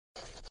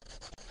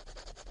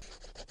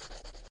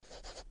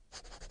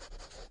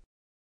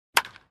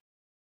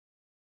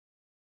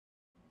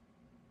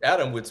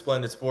Adam with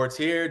Splendid Sports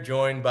here,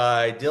 joined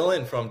by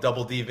Dylan from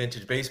DoubleD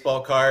Vintage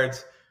Baseball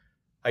Cards.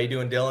 How you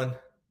doing, Dylan?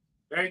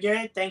 Very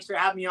good. Thanks for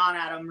having me on,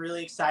 Adam.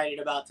 Really excited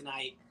about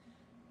tonight.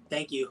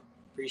 Thank you.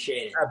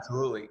 Appreciate it.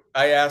 Absolutely.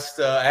 I asked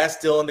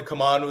Dylan to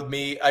come on with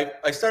me.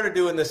 I started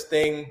doing this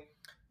thing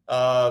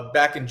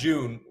back in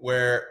June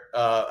where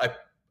I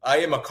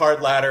am a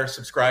Card Ladder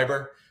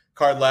subscriber.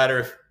 Card Ladder,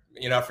 if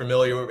you're not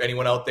familiar with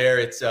anyone out there,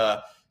 it's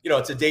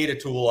it's a data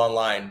tool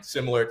online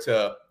similar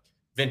to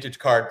vintage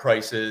card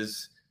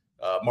prices,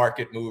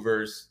 market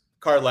movers.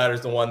 Card Ladder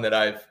is the one that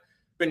I've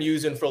been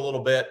using for a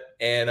little bit,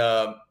 and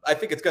I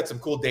think it's got some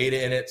cool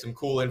data in it, some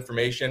cool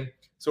information.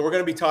 So we're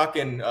going to be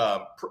talking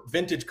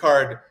vintage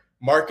card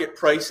market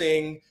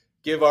pricing,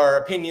 give our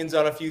opinions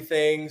on a few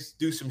things,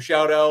 do some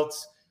shout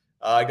outs.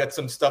 I got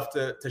some stuff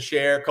to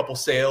share, a couple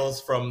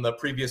sales from the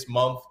previous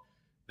month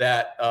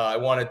that I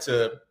wanted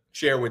to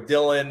share with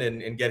Dylan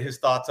and get his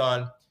thoughts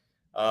on.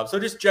 So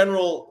just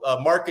general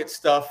market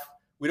stuff.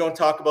 We don't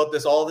talk about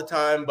this all the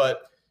time,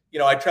 but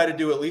I try to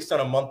do at least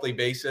on a monthly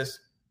basis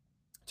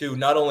to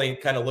not only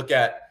kind of look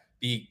at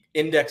the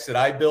index that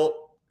I built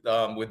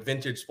with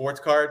vintage sports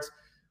cards,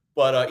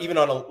 but even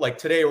on like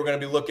today, we're going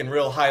to be looking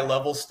real high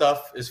level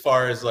stuff as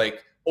far as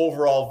like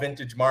overall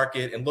vintage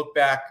market and look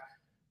back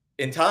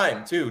in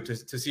time too, to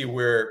see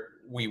where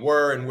we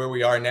were and where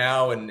we are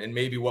now and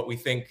maybe what we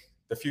think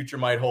the future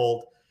might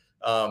hold.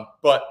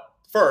 But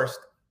first,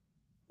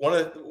 one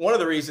of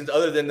the reasons,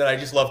 other than that I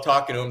just love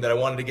talking to him, that I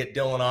wanted to get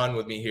Dylan on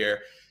with me here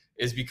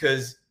is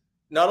because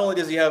not only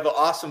does he have an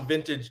awesome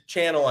vintage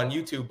channel on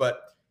YouTube,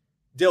 but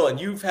Dylan,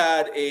 you've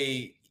had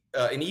an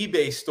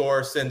eBay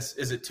store since,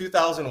 is it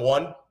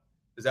 2001?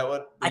 Is that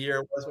what the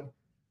year was?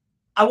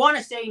 I want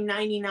to say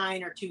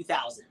 99 or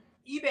 2000.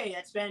 eBay,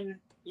 that's been,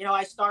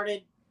 I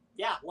started,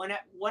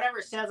 whatever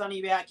it says on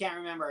eBay, I can't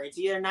remember. It's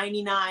either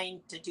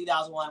 99 to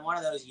 2001, one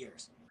of those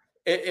years.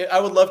 I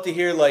would love to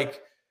hear,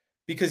 like,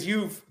 because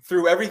you've,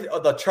 through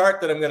the chart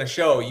that I'm going to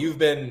show, you've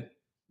been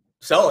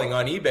selling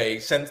on eBay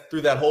since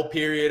through that whole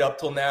period up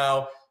till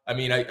now. I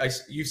mean,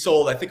 you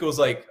sold, I think it was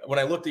like, when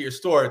I looked at your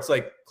store, it's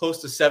like close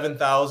to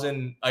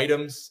 7,000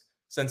 items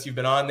since you've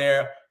been on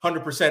there.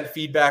 100%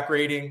 feedback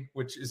rating,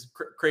 which is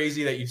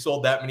crazy that you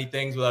sold that many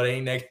things without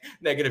any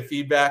negative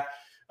feedback.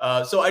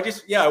 So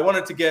I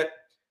wanted to get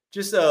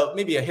just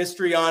maybe a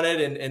history on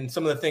it and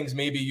some of the things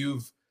maybe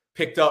you've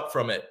picked up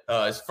from it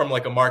from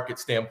like a market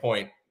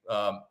standpoint.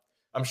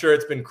 I'm sure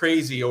it's been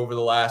crazy over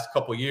the last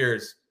couple of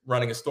years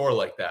running a store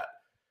like that.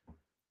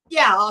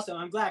 Yeah, awesome.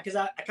 I'm glad because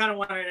I kind of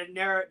wanted to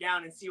narrow it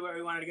down and see where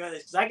we wanted to go with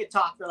this because I could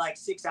talk for like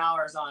 6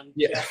 hours on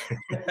a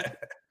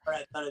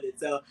ton of it.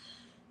 So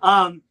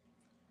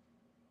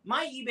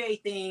my eBay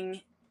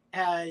thing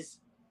has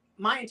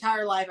my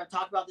entire life. I've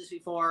talked about this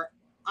before.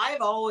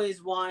 I've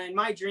always wanted,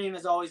 my dream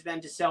has always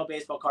been to sell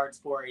baseball cards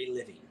for a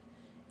living.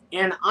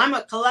 And I'm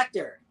a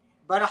collector,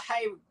 but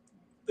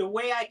the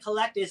way I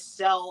collect is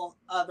sell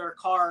other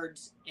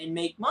cards and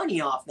make money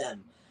off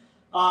them.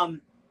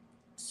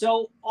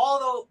 So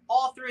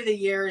all through the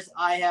years,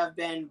 I have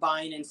been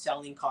buying and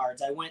selling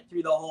cards. I went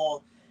through the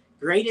whole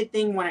graded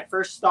thing when it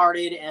first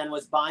started and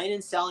was buying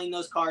and selling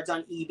those cards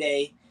on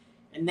eBay.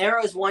 And there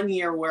was one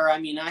year where, I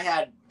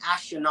had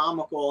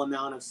astronomical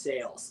amount of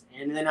sales.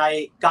 And then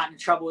I got in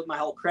trouble with my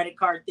whole credit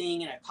card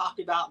thing. And I've talked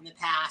about in the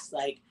past,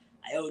 like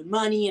I owed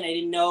money and I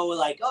didn't know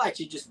like, I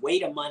should just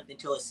wait a month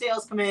until the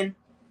sales come in.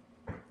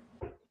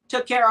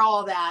 Took care of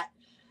all that.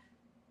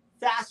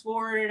 Fast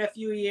forwarded a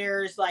few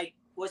years, like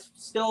was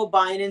still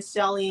buying and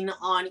selling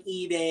on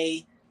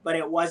eBay, but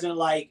it wasn't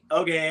like,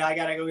 okay, I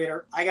gotta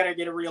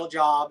get a real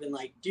job and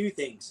like do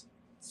things.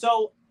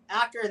 So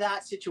after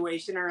that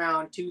situation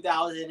around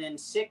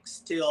 2006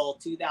 till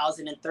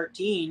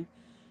 2013,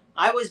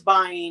 I was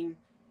buying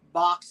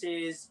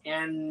boxes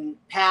and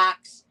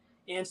packs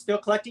and still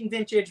collecting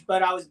vintage,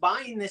 but I was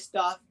buying this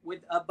stuff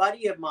with a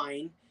buddy of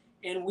mine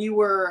and we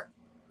were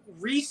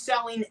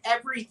reselling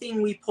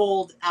everything we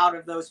pulled out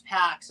of those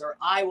packs, or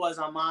I was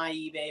on my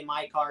eBay,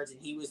 my cards, and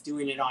he was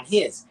doing it on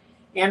his.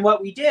 And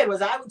what we did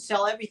was I would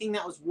sell everything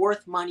that was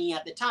worth money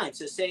at the time.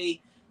 So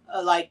say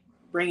like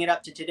bring it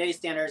up to today's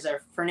standards,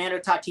 or Fernando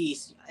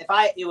Tatis.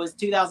 It was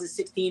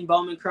 2016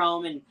 Bowman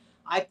Chrome and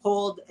I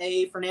pulled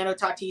a Fernando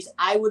Tatis,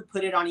 I would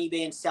put it on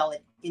eBay and sell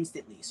it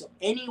instantly. So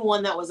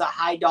anyone that was a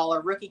high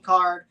dollar rookie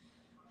card,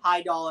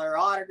 high dollar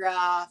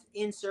autograph,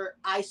 insert,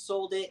 I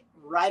sold it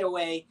right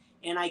away.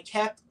 And I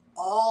kept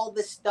all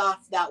the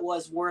stuff that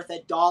was worth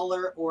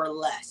 $1 or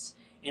less.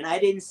 And I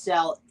didn't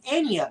sell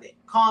any of it.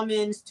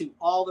 Commons to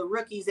all the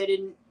rookies that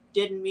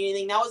didn't mean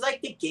anything. That was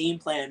like the game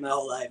plan my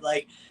whole life.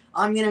 Like,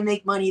 I'm going to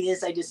make money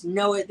this. I just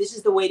know it. This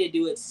is the way to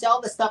do it. Sell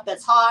the stuff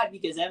that's hot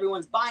because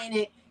everyone's buying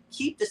it.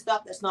 Keep the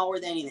stuff that's not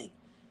worth anything.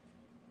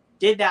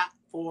 Did that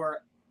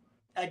for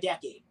a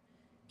decade.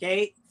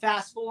 Okay.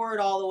 Fast forward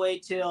all the way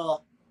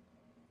till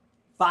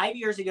 5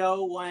 years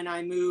ago when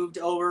I moved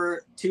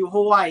over to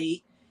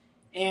Hawaii.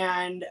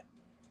 And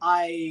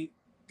I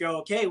go,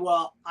 okay,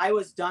 well, I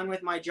was done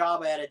with my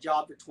job. I had a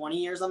job for 20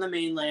 years on the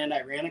mainland.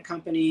 I ran a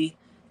company,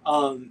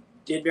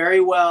 did very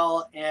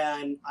well.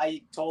 And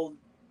I told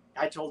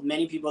I told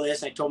many people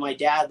this. I told my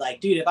dad, like,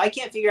 dude, if I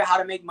can't figure out how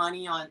to make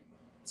money on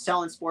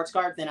selling sports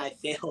cards, then I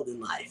failed in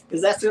life,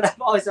 because that's what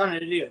I've always wanted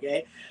to do.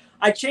 Okay,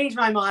 I changed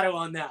my motto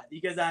on that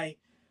because I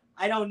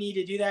don't need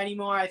to do that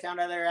anymore. I found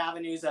other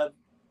avenues of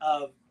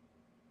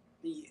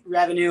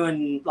revenue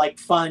and like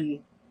fun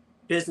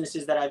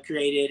businesses that I've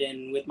created,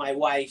 and with my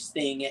wife's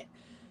thing,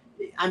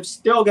 I'm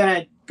still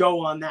gonna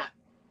go on that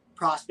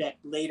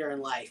prospect later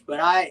in life.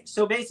 But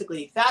so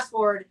basically, fast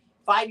forward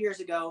 5 years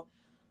ago,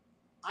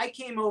 I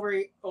came over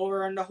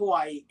into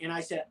Hawaii, and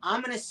I said,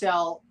 I'm going to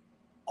sell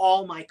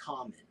all my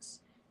commons.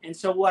 And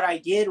so what I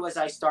did was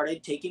I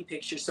started taking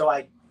pictures. So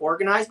I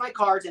organized my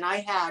cards, and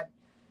I had,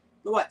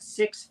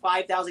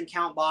 5,000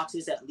 count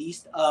boxes at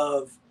least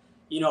of,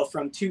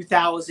 from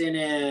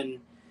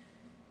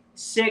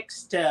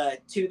 2006 to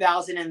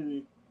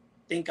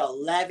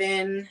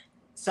 2011,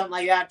 something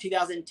like that,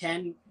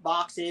 2010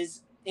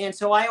 boxes. And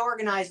so I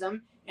organized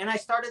them, and I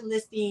started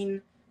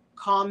listing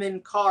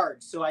common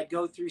cards. So I'd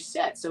go through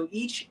sets. So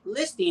each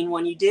listing,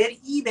 when you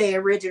did eBay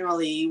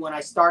originally, when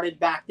I started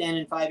back then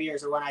in 5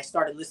 years, or when I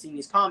started listing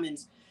these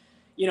commons,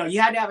 you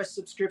had to have a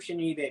subscription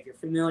to eBay if you're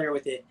familiar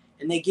with it.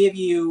 And they give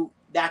you,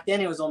 back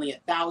then it was only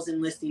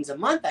 1,000 listings a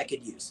month I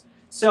could use.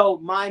 So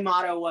my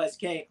motto was,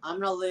 okay, I'm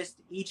going to list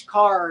each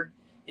card.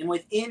 And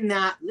within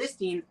that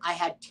listing, I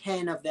had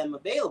 10 of them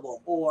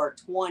available, or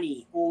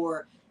 20,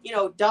 or,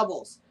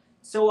 doubles.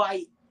 So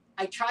I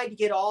tried to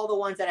get all the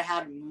ones that I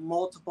had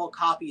multiple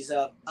copies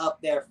of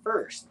up there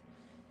first,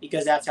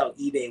 because that's how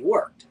eBay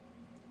worked.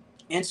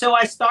 And so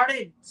I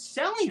started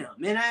selling them,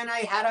 and I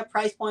had a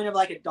price point of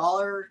like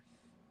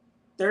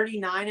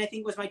 $1.39, I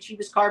think was my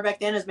cheapest card back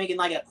then. I was making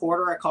like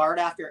 $0.25 a card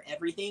after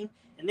everything.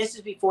 And this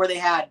is before they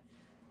had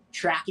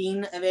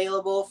tracking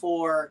available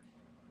for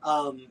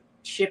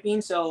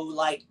shipping. So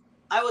like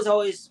I was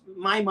always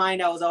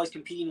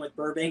competing with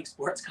Burbank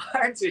sports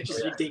cards, which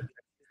is ridiculous.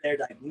 They're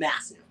like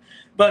massive.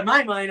 But in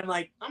my mind, I'm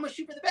like, I'm gonna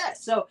shoot for the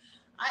best. So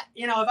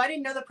if I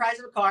didn't know the price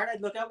of a card,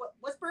 I'd look at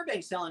what's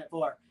Burbank selling it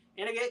for.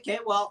 And I get, okay,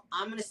 well,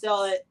 I'm gonna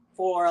sell it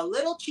for a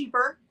little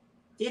cheaper,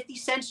 50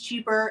 cents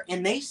cheaper,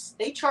 and they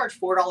charge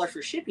 $4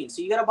 for shipping.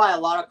 So you gotta buy a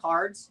lot of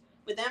cards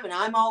with them, and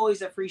I'm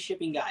always a free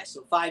shipping guy.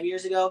 So 5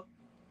 years ago,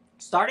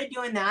 started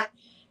doing that,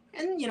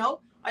 and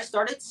I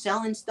started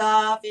selling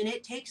stuff, and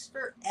it takes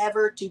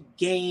forever to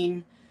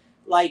gain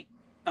like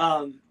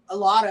a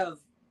lot of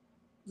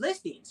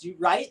listings,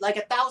 right? Like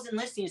 1,000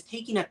 listings,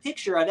 taking a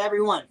picture of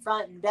everyone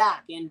front and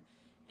back,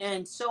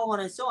 and so on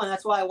and so on.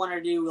 That's why I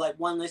wanted to do like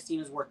one listing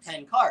is worth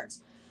 10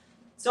 cards.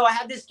 So I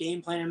had this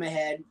game plan in my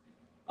head.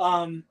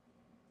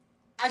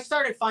 I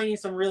started finding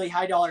some really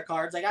high dollar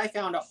cards. Like I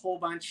found a whole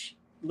bunch,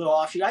 little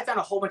offshoot. I found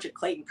a whole bunch of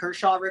Clayton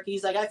Kershaw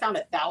rookies. Like I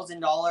found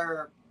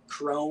 $1,000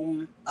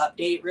 Chrome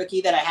update rookie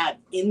that I had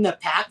in the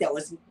pack.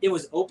 It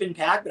was open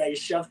pack, but I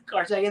just shoved the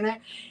card tag in there.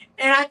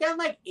 And I found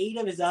like 8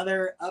 of his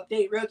other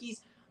update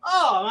rookies.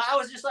 Oh, I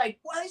was just like,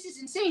 wow, this is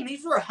insane.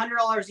 These were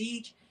 $100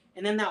 each.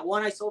 And then that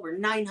one I sold for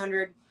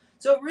 $900.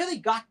 So it really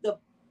got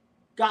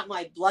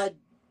my blood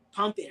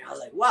pumping. I was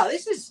like, wow,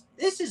 this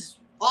is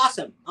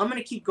awesome. I'm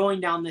going to keep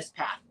going down this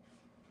path.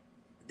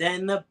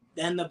 Then the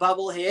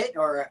bubble hit,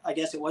 or I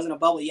guess it wasn't a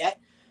bubble yet.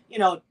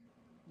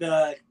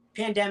 The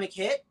pandemic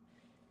hit,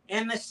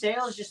 and the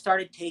sales just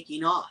started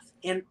taking off.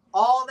 And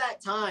all that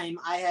time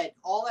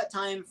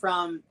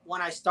from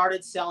when I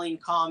started selling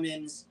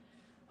commons,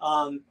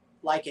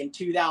 like in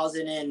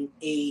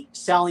 2008,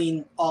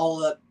 selling all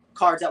the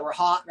cards that were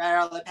hot right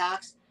out of the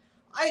packs,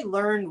 I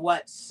learned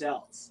what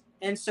sells.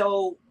 And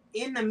so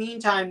in the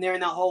meantime, there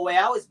in that whole way,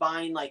 I was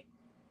buying like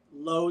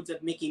loads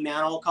of Mickey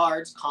Mantle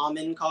cards,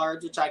 common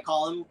cards, which I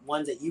call them,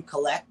 ones that you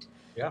collect.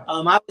 Yeah.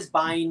 I was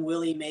buying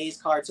Willie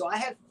Mays cards. So I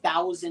have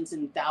thousands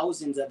and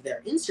thousands of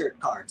their insert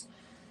cards.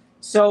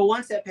 So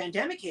once that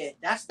pandemic hit,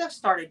 that stuff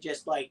started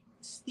just like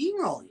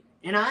steamrolling.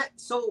 And I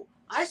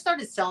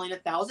started selling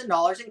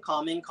 $1,000 in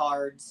common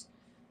cards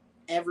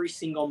every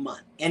single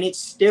month. And it's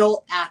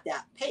still at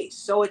that pace.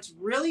 So it's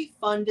really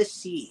fun to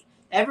see.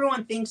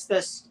 Everyone thinks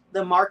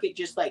the market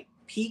just like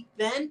peaked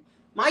then.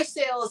 My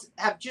sales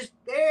have just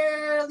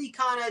barely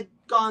kind of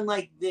gone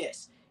like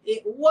this.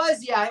 It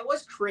was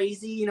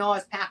crazy. I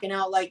was packing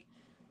out like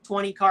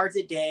 20 cards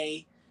a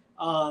day.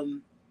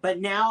 But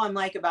now I'm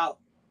like about,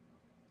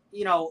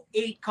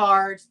 8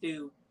 cards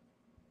to,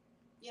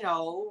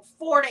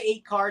 4 to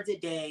 8 cards a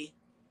day.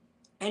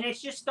 And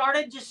it's just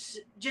started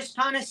just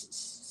kind of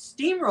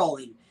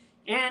steamrolling.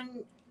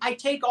 And I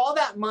take all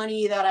that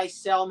money that I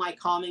sell my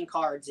common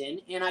cards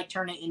in, and I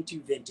turn it into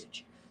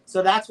vintage.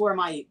 So that's where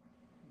my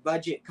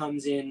budget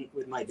comes in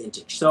with my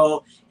vintage.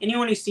 So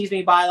anyone who sees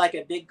me buy like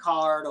a big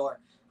card, or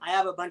I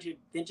have a bunch of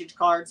vintage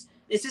cards,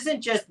 this isn't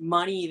just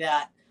money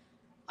that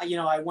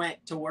I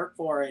went to work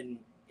for and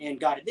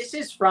got it. This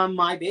is from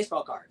my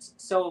baseball cards.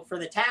 So for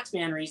the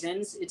taxman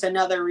reasons, it's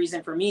another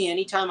reason for me.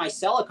 Anytime I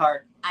sell a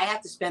card, I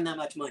have to spend that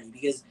much money,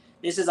 because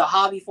this is a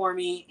hobby for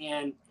me,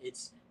 and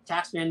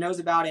taxman knows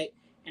about it,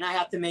 and I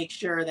have to make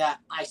sure that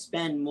I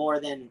spend more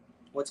than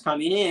what's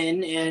coming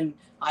in, and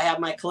I have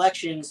my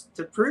collections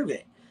to prove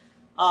it.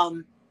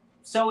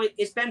 So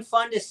it's been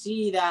fun to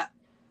see that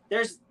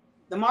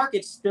the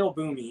market's still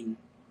booming.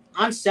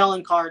 I'm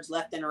selling cards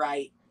left and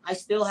right. I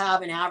still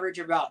have an average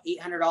of about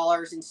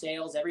 $800 in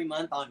sales every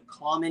month on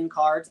common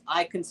cards.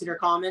 I consider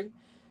common.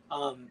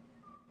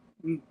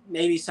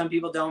 Maybe some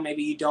people don't.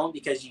 Maybe you don't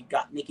because you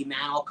got Mickey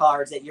Mantle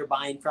cards that you're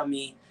buying from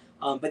me.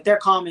 But they're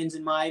commons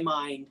in my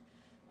mind.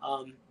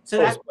 So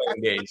that's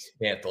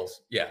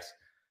mantles. Yes.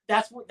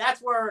 That's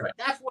where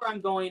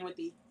I'm going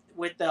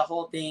with the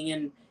whole thing,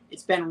 and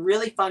it's been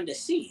really fun to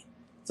see.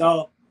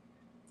 So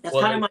that's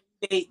kind of my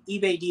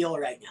eBay deal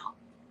right now.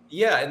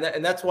 Yeah,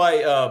 and that's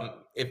why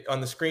if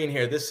on the screen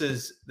here, this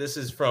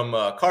is from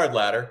Card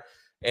Ladder,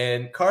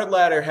 and Card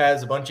Ladder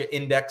has a bunch of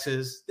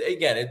indexes.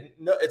 Again,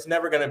 it's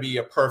never going to be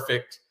a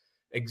perfect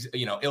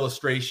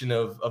illustration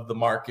of the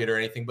market or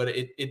anything, but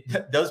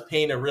it does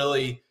paint a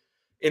really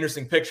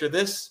interesting picture.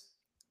 This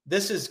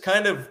is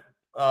kind of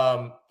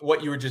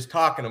what you were just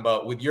talking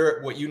about with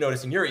what you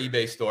noticed in your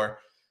eBay store.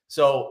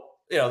 So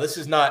this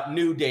is not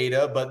new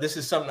data, but this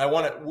is something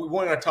we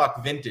want to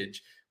talk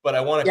vintage. But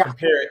I want to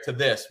compare it to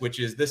this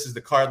is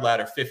the Card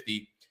Ladder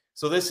 50.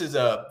 So this is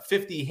a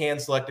 50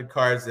 hand-selected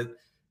cards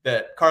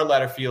that Card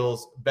Ladder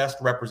feels best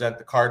represent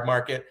the card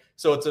market.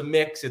 So it's a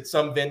mix. It's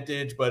some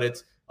vintage, but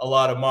it's a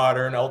lot of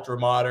modern, ultra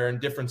modern,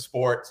 different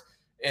sports.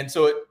 And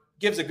so it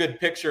gives a good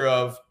picture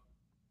of,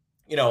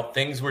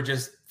 things were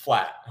just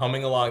flat,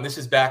 humming along. This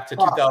is back to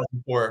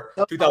 2004.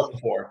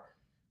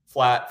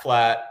 Flat,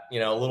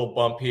 a little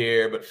bump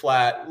here, but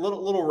flat,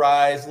 little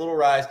rise.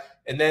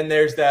 And then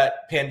there's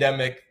that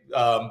pandemic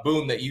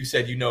boom that you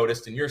said you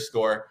noticed in your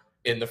store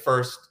in the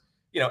first,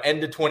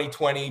 end of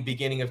 2020,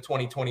 beginning of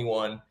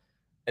 2021.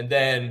 And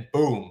then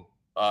boom,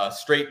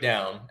 straight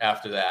down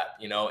after that,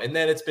 and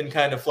then it's been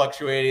kind of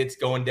fluctuating. It's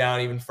going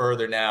down even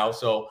further now.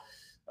 So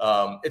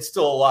it's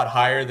still a lot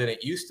higher than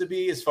it used to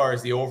be as far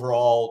as the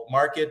overall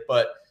market,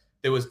 but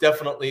there was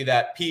definitely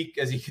that peak,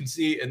 as you can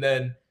see, and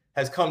then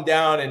has come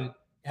down and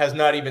has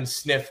not even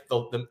sniffed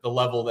the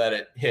level that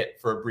it hit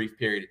for a brief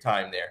period of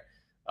time there.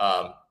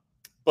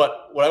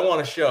 But what I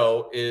want to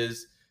show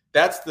is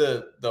that's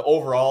the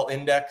overall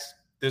index.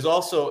 There's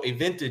also a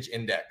vintage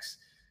index.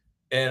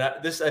 And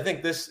I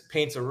think this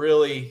paints a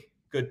really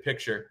good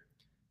picture.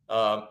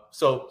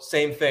 So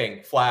same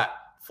thing, flat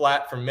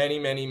for many,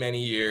 many,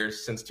 many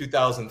years. Since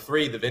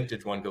 2003, the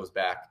vintage one goes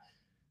back.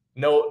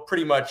 No,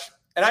 pretty much.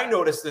 And I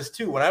noticed this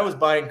too. When I was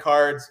buying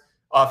cards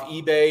off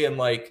eBay in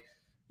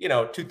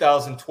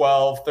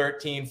 2012,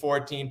 13,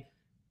 14,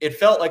 it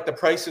felt like the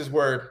prices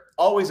were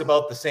always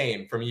about the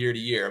same from year to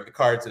year of the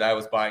cards that I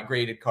was buying,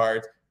 graded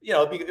cards.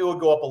 It would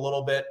go up a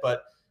little bit,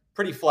 but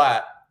pretty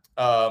flat.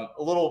 A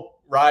little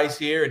rise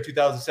here in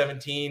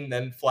 2017,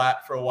 then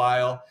flat for a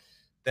while,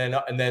 and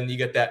then you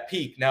get that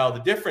peak. Now the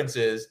difference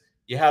is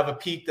you have a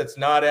peak that's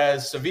not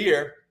as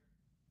severe,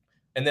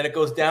 and then it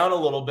goes down a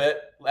little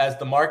bit as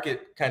the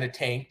market kind of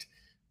tanked.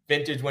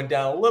 Vintage went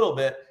down a little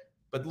bit,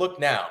 but look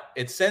now,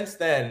 since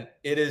then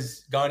it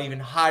has gone even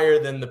higher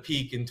than the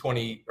peak in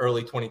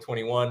early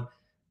 2021.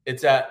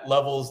 It's at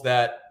levels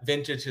that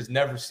vintage has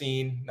never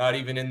seen, not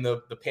even in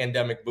the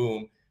pandemic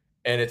boom,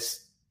 and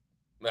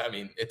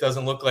it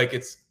doesn't look like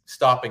it's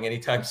stopping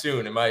anytime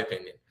soon, in my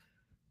opinion.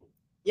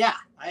 Yeah,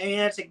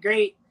 that's a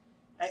great.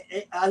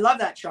 I love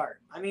that chart.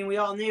 We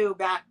all knew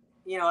back,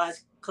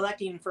 as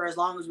collecting for as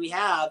long as we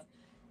have,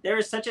 there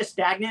was such a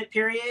stagnant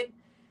period,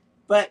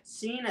 but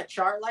seeing a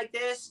chart like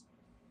this,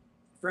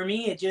 for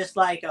me, it just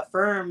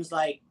affirms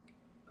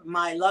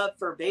my love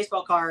for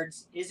baseball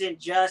cards isn't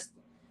just.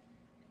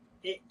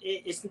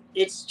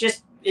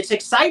 It's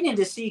exciting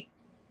to see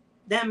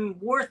them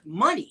worth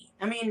money.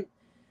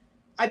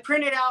 I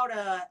printed out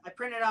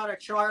a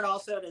chart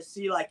also to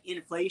see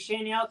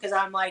inflation, because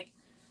I'm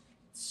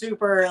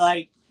super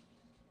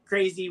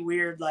crazy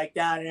weird like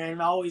that, and I've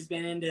always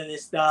been into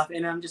this stuff,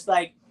 and I'm just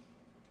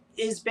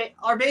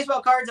are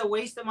baseball cards a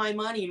waste of my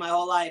money my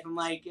whole life? I'm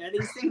are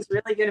these things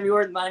really going to be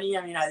worth money?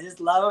 I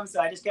just love them,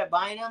 so I just kept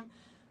buying them.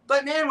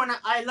 But man, when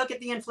I look at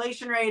the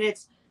inflation rate,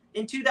 it's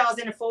in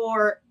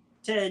 2004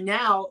 to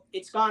now,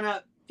 it's gone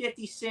up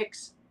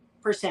 56%.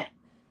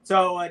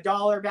 So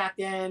 $1 back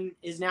then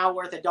is now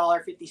worth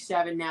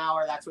 $1.57 now,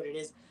 or that's what it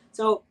is.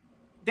 So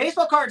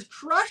baseball cards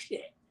crushed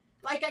it.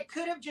 I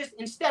could have just,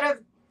 instead of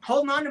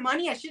holding on to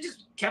money, I should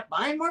just kept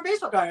buying more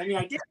baseball cards.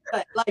 I did,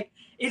 but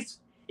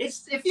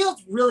it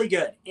feels really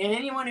good. And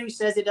anyone who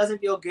says it doesn't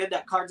feel good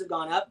that cards have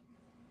gone up,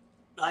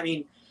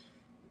 I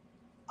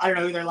don't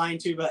know who they're lying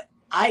to, but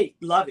I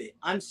love it.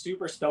 I'm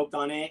super stoked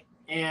on it,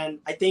 and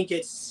I think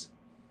it's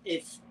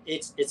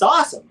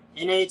awesome,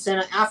 and it's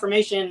an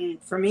affirmation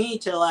for me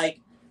to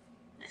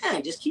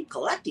just keep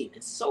collecting.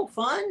 It's so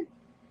fun,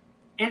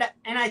 and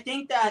I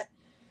think that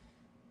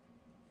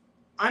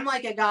I'm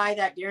a guy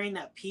that during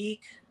that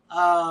peak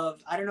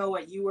of, I don't know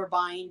what you were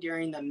buying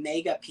during the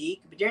mega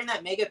peak, but during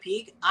that mega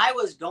peak, I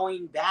was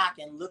going back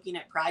and looking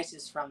at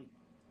prices from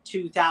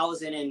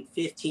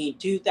 2015,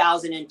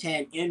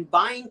 2010, and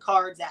buying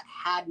cards that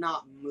had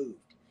not moved.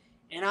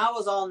 And I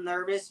was all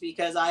nervous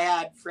because I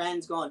had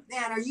friends going,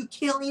 man, are you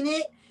killing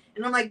it?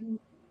 And I'm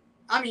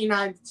I mean,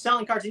 I'm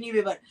selling cards on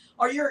eBay, but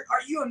are your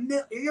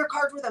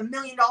cards worth $1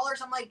 million?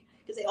 I'm like,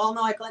 because they all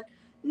know I collect.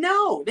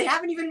 No, they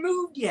haven't even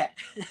moved yet.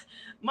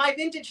 Our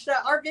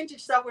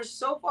vintage stuff was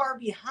so far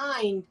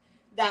behind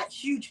that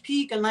huge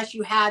peak, unless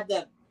you had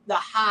the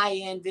high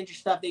end vintage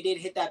stuff. They did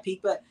hit that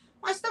peak, but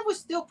my stuff was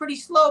still pretty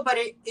slow, but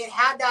it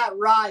had that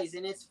rise,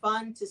 and it's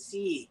fun to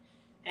see.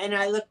 And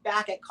I look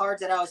back at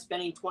cards that I was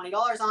spending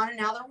 $20 on, and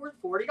now they're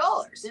worth $40.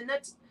 And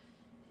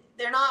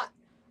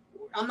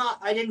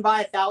I didn't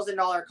buy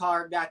 $1,000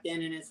 card back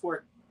then, and it's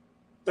worth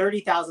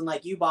 $30,000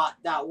 like you bought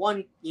that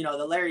one,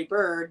 the Larry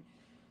Bird.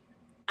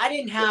 I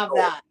didn't have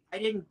that. I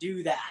didn't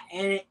do that.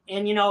 And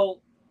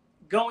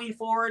going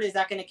forward, is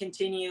that going to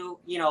continue?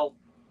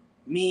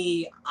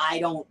 Me, I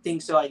don't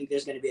think so. I think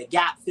there's going to be a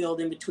gap filled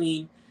in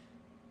between.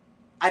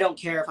 I don't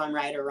care if I'm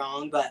right or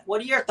wrong, but what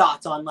are your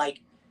thoughts on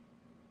like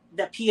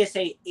the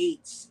PSA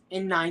 8s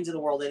and 9s of the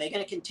world? Are they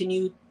going to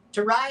continue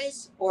to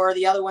rise, or are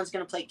the other ones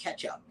going to play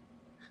catch up?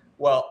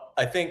 Well,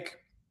 I think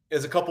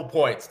there's a couple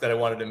points that I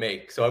wanted to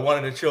make. So I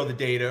wanted to show the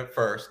data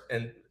first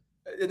and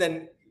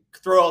then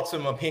throw out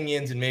some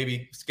opinions and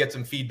maybe get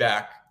some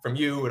feedback from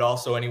you and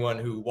also anyone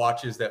who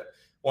watches that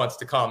wants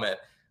to comment.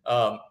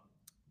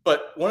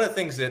 But one of the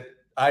things that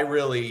I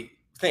really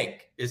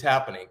think is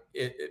happening,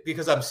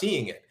 because I'm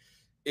seeing it,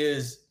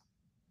 is,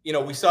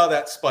 we saw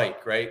that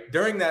spike, right?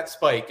 During that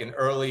spike in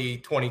early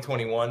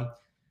 2021,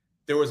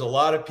 there was a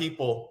lot of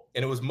people,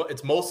 and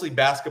it's mostly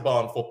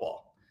basketball and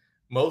football.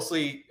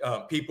 Mostly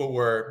people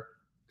were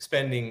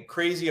spending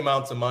crazy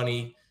amounts of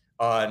money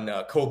on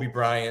Kobe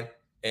Bryant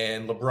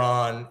and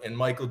LeBron and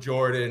Michael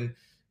Jordan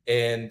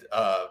and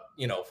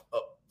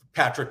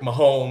Patrick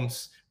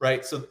Mahomes,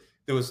 right? So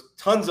there was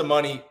tons of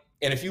money.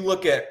 And if you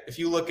look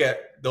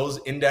at those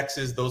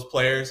indexes, those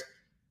players,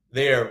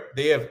 they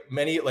have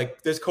many,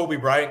 like there's Kobe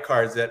Bryant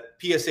cards, that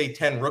PSA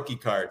 10 rookie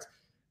cards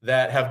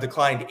that have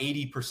declined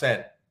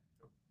 80%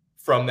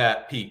 from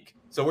that peak.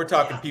 So we're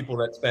talking people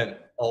that spent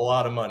a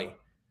lot of money.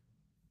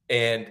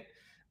 And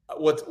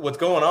what's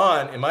going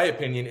on, in my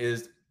opinion,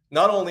 is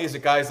not only is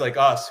it guys like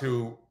us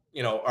who,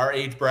 our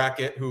age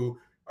bracket, who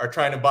are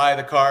trying to buy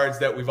the cards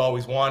that we've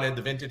always wanted,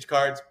 the vintage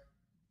cards,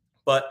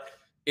 but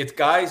it's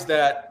guys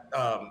that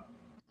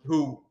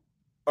who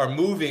are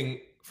moving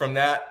from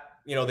that.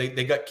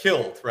 They got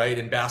killed, right,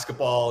 in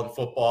basketball and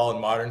football and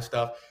modern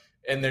stuff,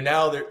 and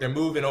they're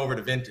moving over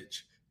to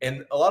vintage.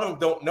 And a lot of them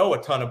don't know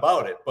a ton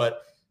about it,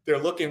 but they're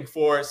looking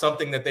for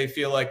something that they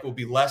feel like will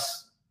be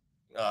less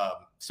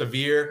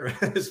severe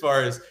as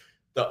far as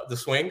the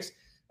swings,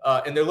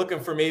 and they're looking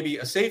for maybe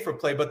a safer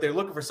play, but they're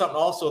looking for something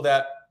also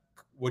that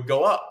would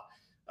go up.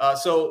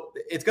 So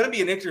it's going to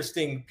be an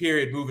interesting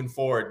period moving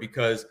forward,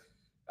 because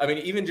I mean,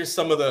 even just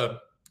some of the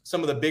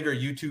bigger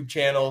YouTube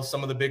channels,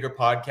 some of the bigger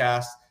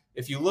podcasts,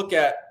 if you look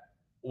at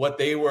what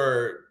they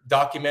were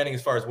documenting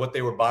as far as what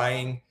they were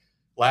buying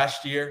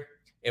last year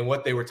and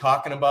what they were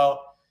talking about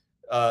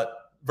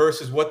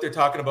versus what they're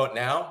talking about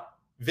now,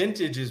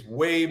 vintage is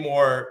way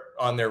more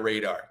on their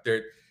radar.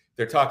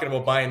 They're talking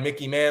about buying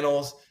Mickey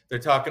Mantles. They're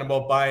talking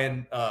about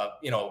buying,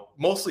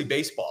 mostly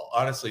baseball.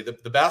 Honestly,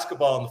 the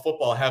basketball and the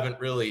football haven't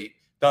really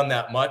done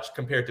that much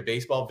compared to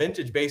baseball.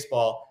 Vintage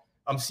baseball,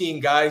 I'm seeing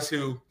guys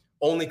who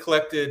only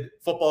collected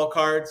football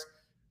cards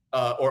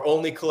or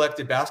only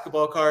collected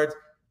basketball cards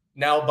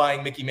now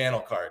buying Mickey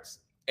Mantle cards.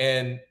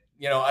 And,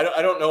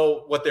 I don't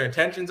know what their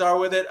intentions are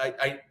with it.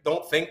 I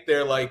don't think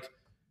they're like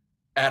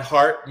at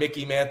heart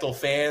Mickey Mantle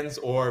fans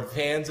or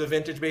fans of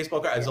vintage baseball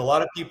cards. There's a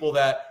lot of people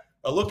that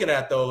are looking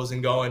at those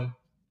and going,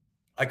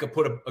 I could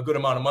put a good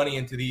amount of money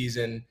into these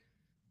and,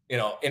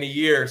 in a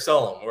year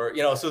sell them, or,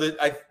 so that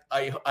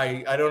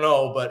I don't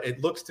know, but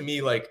it looks to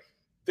me like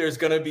there's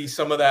going to be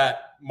some of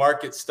that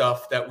market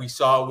stuff that we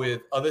saw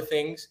with other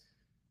things.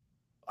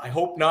 I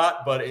hope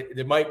not, but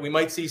we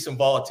might see some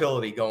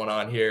volatility going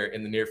on here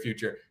in the near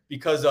future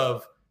because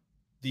of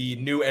the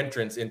new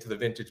entrants into the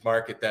vintage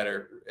market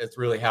it's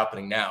really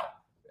happening now.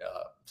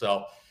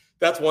 So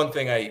that's one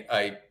thing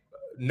I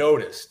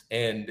noticed,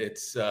 and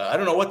it's I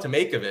don't know what to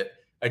make of it.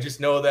 I just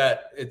know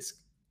that it's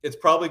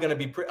probably going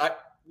to be.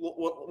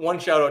 One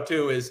shout out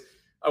too is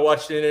I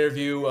watched an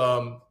interview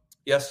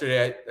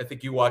yesterday. I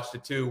think you watched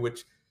it too,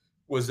 which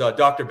was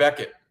Dr.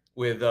 Beckett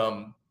with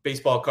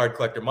baseball card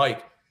collector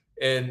Mike.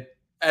 And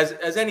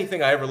as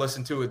anything I ever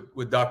listened to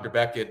with Dr.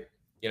 Beckett,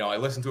 I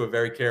listen to it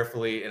very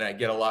carefully and I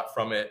get a lot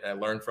from it and I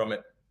learn from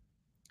it.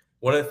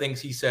 One of the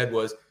things he said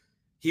was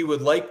he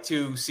would like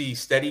to see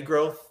steady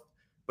growth,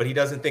 but he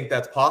doesn't think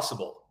that's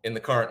possible in the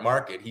current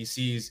market. He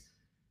sees,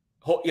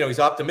 he's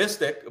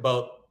optimistic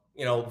about,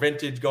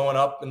 vintage going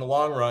up in the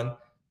long run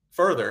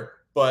further,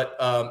 but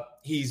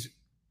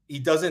he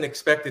doesn't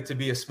expect it to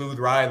be a smooth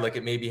ride like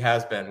it maybe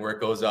has been, where it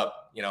goes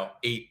up,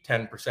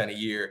 8-10% a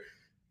year.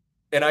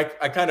 And I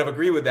kind of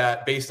agree with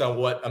that based on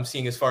what I'm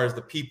seeing as far as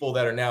the people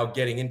that are now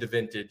getting into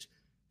vintage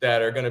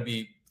that are going to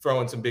be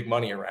throwing some big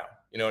money around.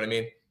 You know what I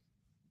mean?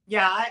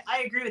 Yeah,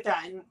 I agree with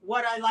that. And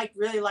what I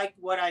really liked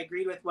what I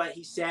agreed with what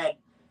he said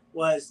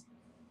was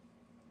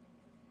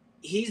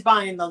he's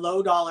buying the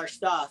low dollar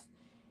stuff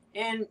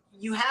and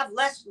you have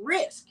less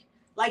risk.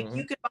 Like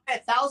you could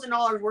buy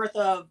 $1,000 worth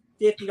of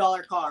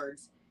 $50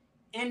 cards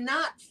and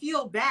not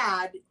feel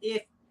bad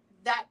if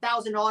that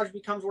 $1,000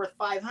 becomes worth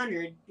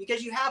 500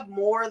 because you have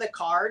more of the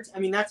cards. I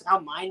mean, that's how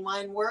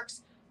mine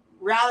works.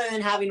 Rather than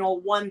having a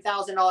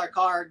 $1,000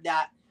 card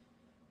that,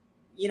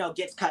 you know,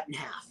 gets cut in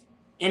half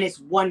and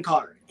it's one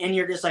card and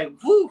you're just like,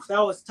 whew,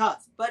 that was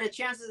tough. But the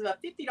chances of a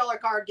 $50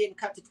 card getting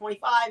cut to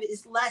 25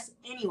 is less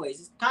anyways.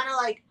 It's kind of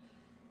like,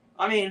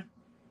 I mean,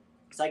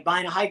 it's like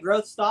buying a high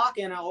growth stock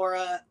and or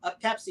a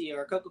Pepsi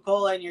or a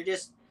Coca-Cola, and you're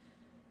just,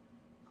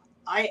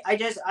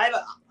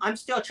 I'm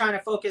still trying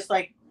to focus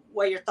like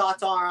what your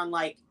thoughts are on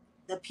like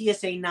the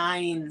PSA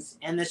 9s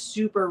and the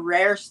super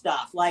rare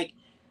stuff. Like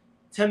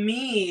to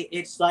me,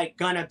 it's like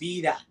gonna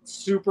be that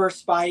super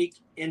spike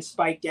and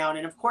spike down,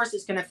 and of course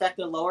it's gonna affect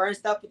the lower end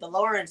stuff, but the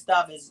lower end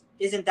stuff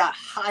isn't that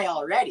high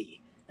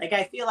already. Like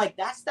I feel like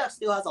that stuff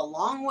still has a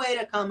long way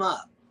to come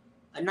up.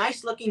 A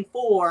nice looking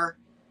 4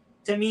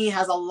 to me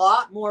has a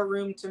lot more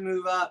room to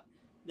move up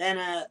than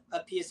a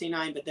PSA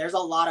 9, but there's a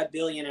lot of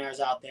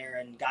billionaires out there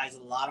and guys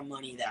with a lot of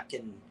money that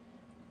can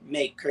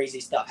make crazy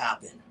stuff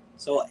happen.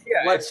 So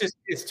yeah,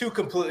 it's two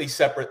completely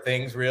separate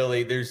things,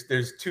 really. There's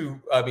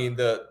two. I mean,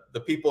 the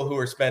people who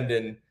are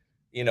spending,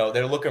 you know,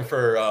 they're looking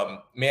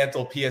for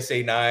Mantle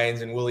PSA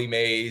 9s and Willie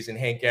Mays and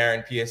Hank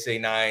Aaron PSA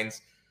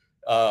 9s.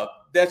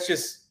 That's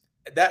just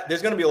that.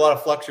 There's going to be a lot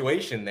of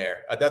fluctuation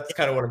there. That's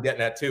kind of what I'm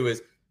getting at too.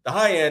 Is the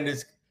high end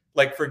is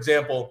like, for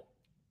example,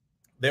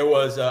 there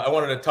was I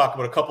wanted to talk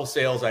about a couple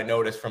sales I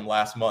noticed from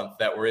last month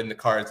that were in the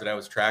cards that I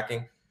was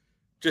tracking.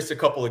 Just a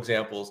couple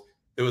examples.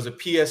 There was a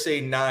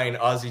PSA 9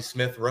 Ozzie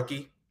Smith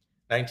rookie,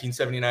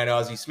 1979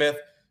 Ozzie Smith.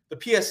 The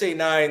PSA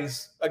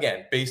 9s,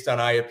 again, based on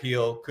eye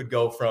appeal, could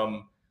go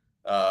from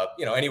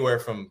you know, anywhere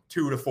from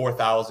 2,000 to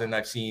 4,000.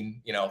 I've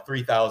seen, you know,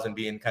 3,000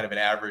 being kind of an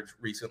average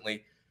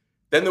recently.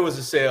 Then there was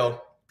a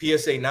sale,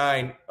 PSA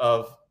 9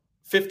 of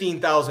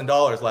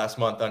 $15,000 last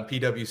month on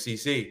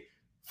PWCC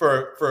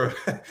for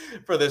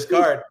for this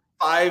card,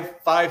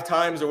 five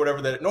times or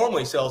whatever that it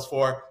normally sells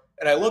for.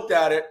 And I looked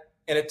at it,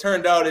 and it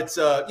turned out it's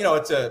you know,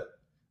 it's a,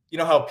 you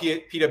know how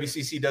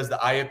PWCC does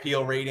the eye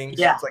appeal ratings?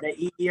 Yeah, it's like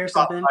the E or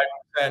something.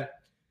 5%.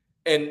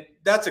 And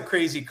that's a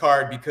crazy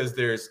card because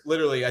there's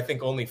literally, I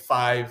think, only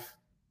 5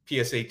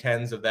 PSA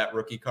 10s of that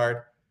rookie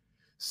card.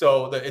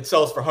 So it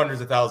sells for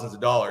hundreds of thousands of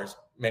dollars,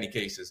 many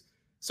cases.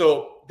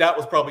 So that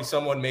was probably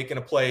someone making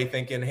a play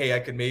thinking, hey, I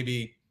could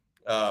maybe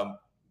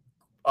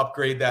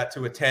upgrade that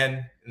to a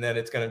 10, and then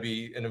it's going to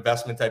be an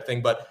investment type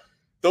thing. But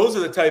those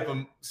are the type of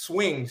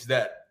swings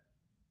that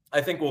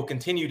I think we'll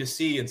continue to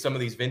see in some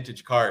of these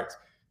vintage cards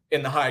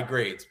in the high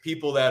grades.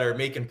 People that are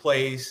making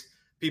plays,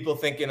 people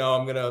thinking, oh,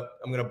 I'm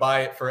gonna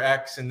buy it for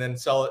X and then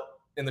sell it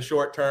in the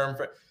short term,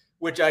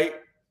 which I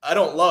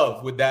don't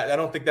love with that. I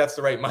don't think that's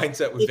the right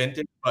mindset with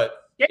vintage,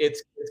 but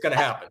it's gonna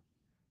happen.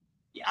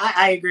 Yeah,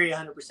 I agree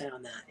 100%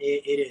 on that.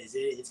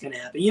 It's gonna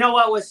happen. You know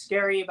what was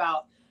scary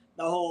about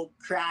the whole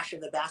crash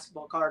of the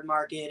basketball card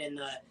market and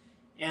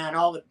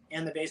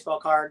the baseball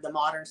card, the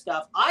modern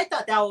stuff? I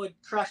thought that would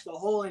crush the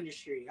whole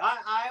industry.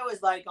 I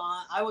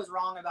was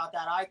wrong about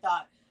that. I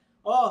thought,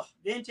 oh,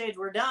 vintage,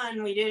 we're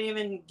done. We didn't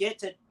even get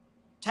to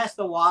test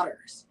the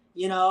waters.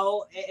 You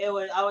know,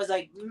 I was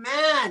like,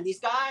 man, these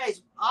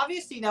guys,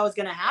 obviously that was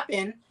going to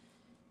happen.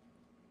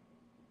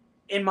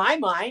 In my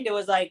mind, it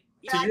was like,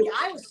 yeah,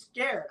 I was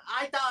scared.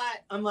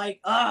 I'm like,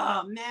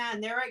 oh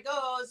man, there it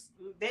goes.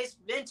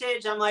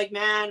 Vintage. I'm like,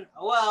 man,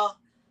 well,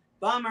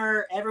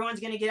 bummer. Everyone's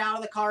going to get out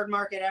of the card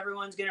market.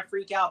 Everyone's going to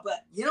freak out.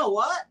 But you know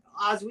what?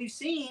 As we've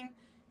seen,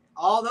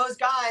 all those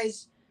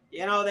guys,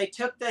 you know, they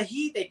took the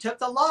heat, they took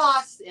the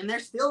loss, and they're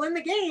still in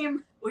the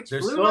game, which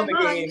they're blew still my in the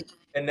mind. game.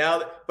 And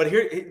now, but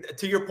here,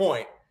 to your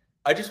point,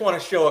 I just want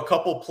to show a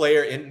couple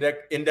player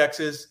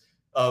indexes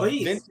of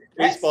vintage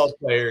baseball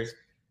players.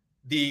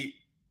 The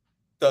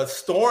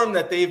storm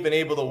that they've been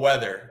able to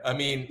weather. I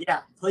mean,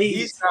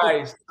 these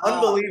guys,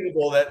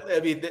 unbelievable. That I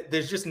mean,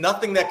 there's just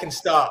nothing that can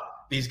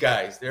stop these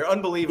guys. They're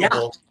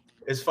unbelievable.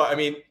 As far, I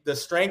mean, the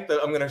strength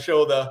that I'm going to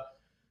show the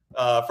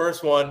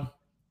first one.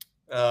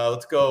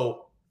 Let's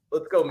go,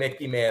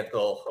 Mickey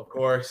Mantle, of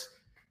course,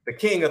 the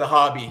king of the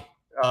hobby.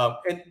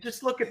 And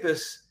just look at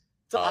this.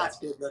 That's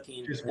good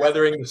looking. Just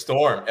weathering the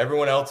storm.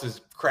 Everyone else is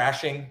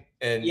crashing,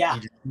 and he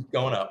just keeps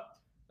going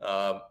up.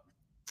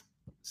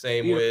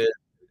 Same with,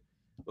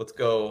 let's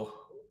go,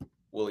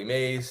 Willie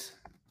Mays.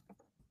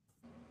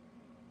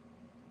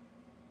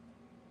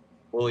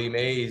 Willie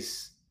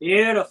Mays.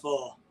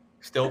 Beautiful.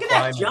 Still look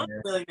climbing. At that jump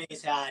Willie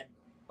Mays had.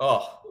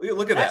 Oh,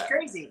 look at that. That's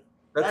crazy.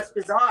 That's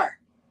bizarre.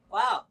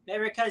 Wow.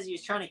 Maybe because he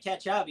was trying to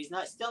catch up. He's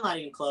still not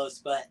even close,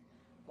 but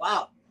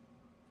wow.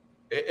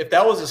 If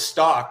that was a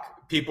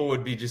stock, people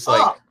would be just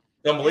like,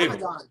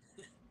 unbelievable. Amazon.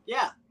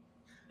 Yeah.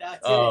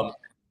 That's it.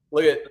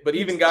 Look at, but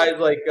even guys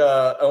like,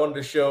 I wanted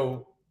to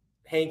show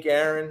Hank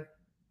Aaron.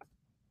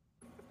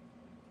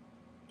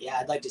 Yeah,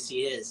 I'd like to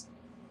see his.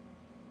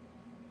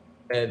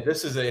 And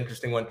this is an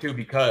interesting one too,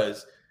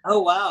 because. Oh,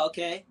 wow.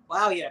 Okay.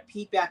 Wow. He had a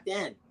peak back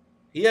then.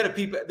 He had a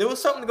peep. There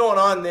was something going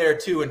on there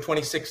too in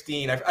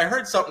 2016. I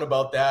heard something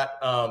about that.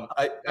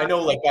 I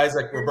know like guys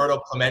like Roberto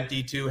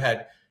Clemente too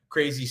had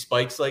crazy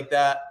spikes like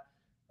that.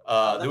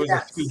 There was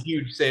a few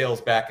huge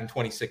sales back in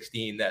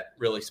 2016 that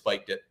really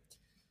spiked it.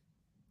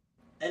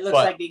 It looks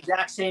like the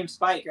exact same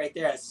spike right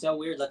there. It's so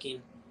weird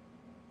looking.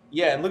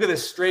 Yeah, and look at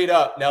this straight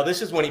up. Now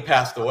this is when he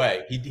passed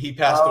away. He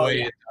passed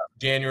away in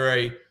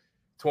January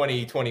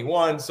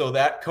 2021. So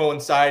that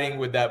coinciding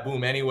with that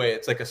boom anyway,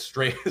 it's like a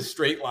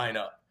straight line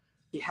up.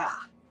 Yeah.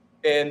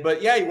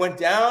 But yeah, he went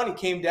down, he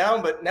came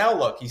down, but now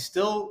look, he's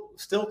still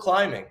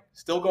climbing,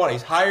 still going.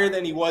 He's higher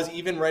than he was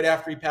even right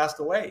after he passed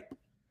away.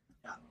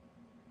 Yeah.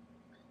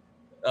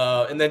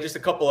 And then just a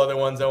couple other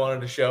ones I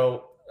wanted to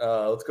show.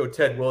 Let's go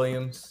Ted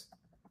Williams.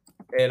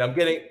 And I'm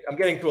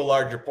getting to a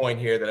larger point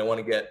here that I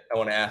want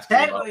to ask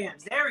Ted you about.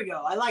 Williams, there we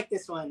go. I like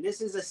this one.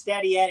 This is a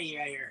steady Eddie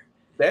right here.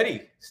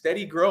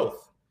 Steady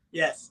growth.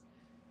 Yes.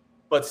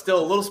 But still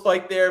a little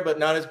spike there, but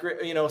not as great,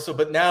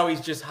 but now he's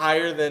just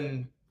higher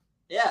than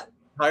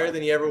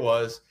he ever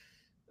was,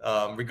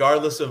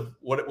 regardless of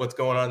what's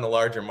going on in the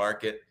larger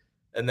market.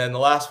 And then the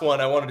last one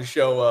I wanted to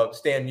show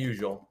Stan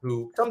Musial,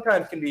 who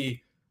sometimes can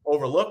be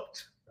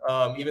overlooked,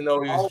 even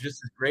though he was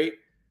just as great.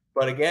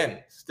 But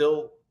again,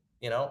 still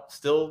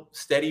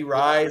steady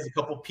rise, a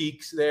couple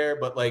peaks there.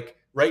 But like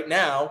right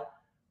now,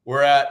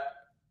 we're at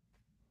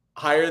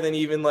higher than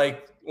even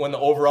like when the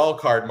overall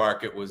card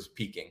market was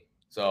peaking.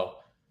 So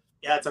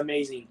yeah, it's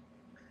amazing.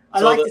 I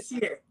like to see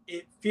it.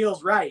 It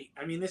feels right.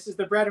 I mean, this is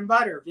the bread and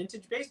butter,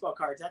 vintage baseball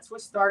cards. That's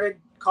what started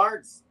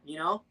cards,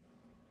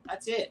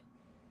 That's it.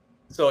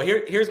 So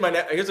here's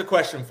a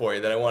question for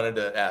you that I wanted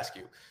to ask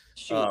you.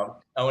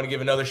 I want to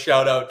give another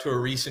shout out to a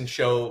recent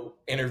show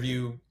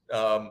interview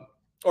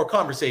or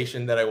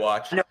conversation that I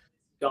watched.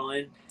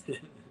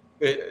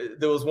 There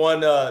was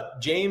one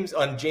James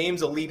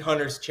Elite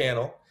Hunters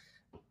channel.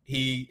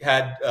 He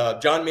had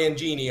John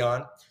Mangini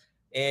on,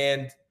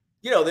 and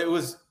there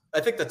was, I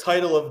think the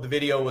title of the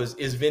video was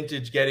 "Is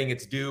Vintage Getting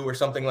Its Due?" or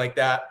something like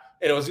that.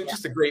 And it was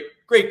just a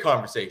great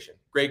conversation.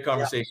 Great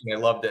conversation. Yeah. I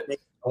loved it.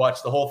 I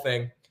watched the whole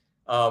thing.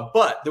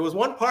 But there was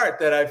one part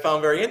that I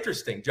found very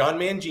interesting. John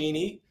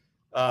Mangini,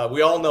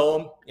 we all know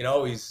him.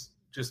 He's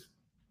just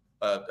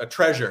a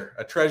treasure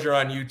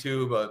on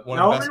YouTube. One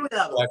of the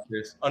best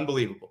collectors.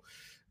 Unbelievable.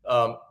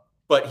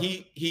 But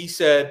he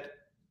said,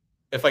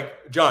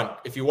 John,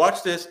 if you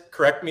watch this,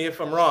 correct me if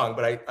I'm wrong,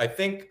 but I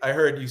think I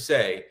heard you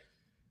say,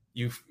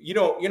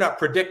 you're not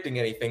predicting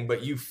anything,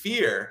 but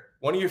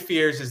one of your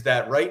fears is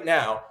that right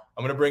now,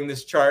 I'm going to bring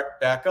this chart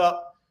back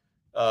up,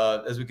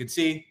 as we can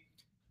see,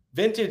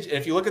 vintage. And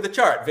if you look at the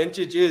chart,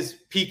 vintage is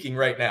peaking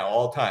right now,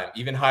 all time,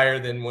 even higher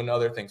than when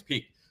other things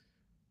peak.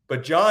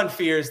 But John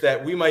fears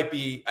that we might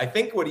be, I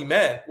think what he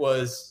meant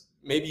was,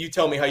 maybe you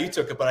tell me how you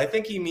took it, but I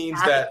think he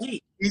means that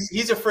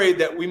he's afraid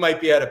that we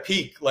might be at a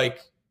peak, like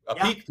a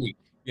peak.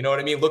 You know what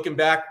I mean? Looking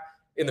back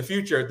in the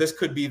future, this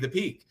could be the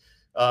peak,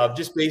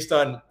 just based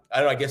on, I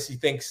don't know, I guess he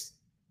thinks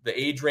the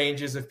age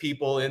ranges of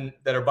people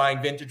that are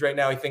buying vintage right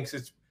now, he thinks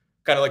it's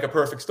kind of like a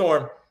perfect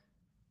storm.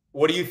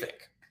 What do you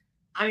think?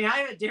 I mean, I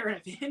have a different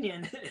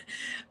opinion.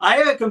 I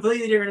have a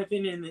completely different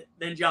opinion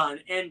than John.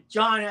 And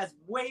John has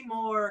way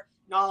more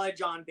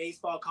knowledge on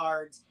baseball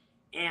cards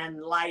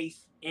and life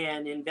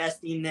and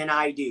investing than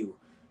I do.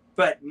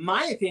 But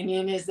my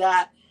opinion is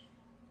that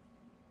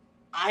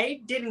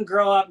I didn't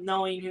grow up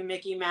knowing who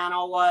Mickey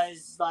Mantle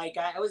was. Like,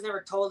 I was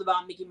never told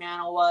about Mickey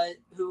Mantle,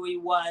 who he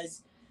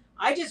was.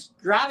 I just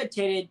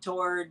gravitated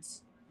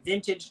towards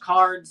vintage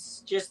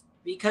cards just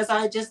because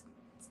I just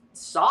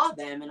saw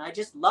them and I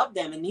just loved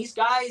them. And these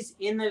guys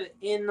in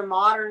the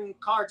modern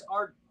cards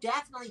are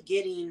definitely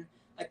getting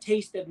a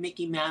taste of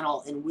Mickey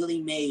Mantle and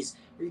Willie Mays,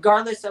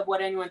 regardless of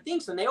what anyone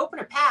thinks. When they open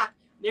a pack,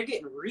 they're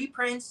getting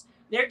reprints.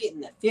 They're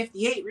getting the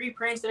 58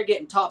 reprints. They're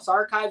getting Topps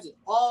Archives with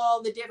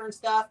all the different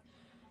stuff.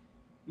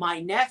 My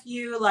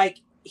nephew,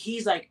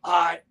 he's like,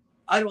 I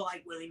don't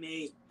like Willie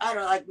Mays. I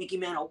don't like Mickey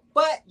Mantle.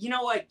 But you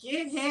know what?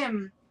 Give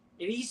him,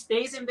 if he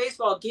stays in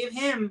baseball, give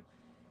him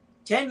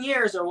 10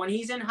 years, or when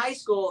he's in high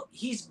school,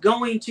 he's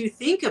going to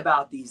think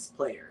about these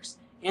players.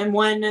 And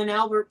when an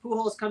Albert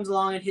Pujols comes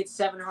along and hits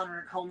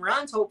 700 home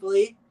runs,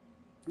 hopefully,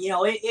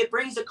 it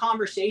brings a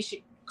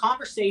conversation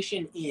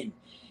in.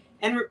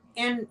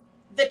 And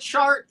the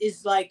chart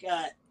is like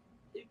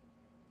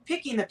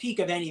picking the peak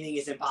of anything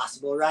is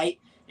impossible, right?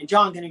 And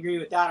John can agree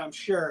with that, I'm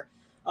sure.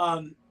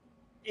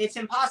 It's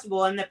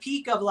impossible. And the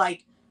peak of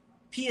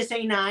PSA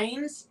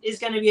 9s is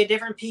going to be a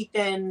different peak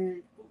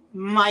than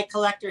my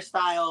collector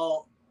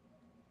style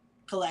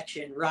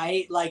collection,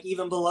 right? Like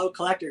even below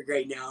collector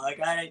grade now.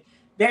 I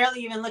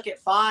barely even look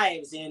at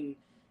 5s in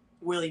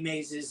Willie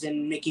Mays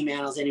and Mickey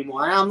Mantles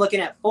anymore. And I'm looking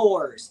at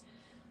 4s.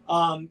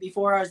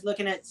 Before I was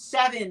looking at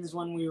 7s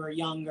when we were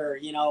younger.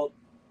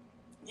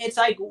 It's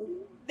like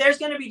there's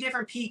going to be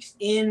different peaks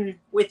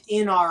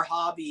within our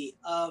hobby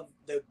of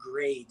the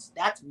grades.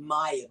 That's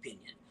my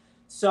opinion.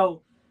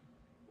 So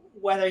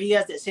whether he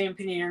has the same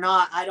opinion or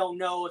not, I don't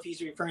know if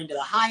he's referring to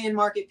the high-end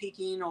market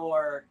peaking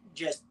or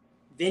just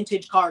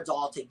vintage cards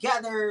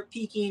altogether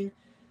peaking.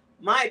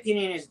 my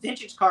opinion is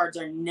vintage cards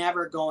are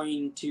never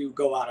going to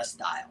go out of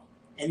style.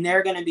 And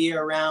they're going to be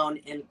around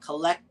in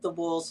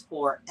collectibles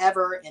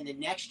forever. And the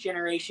next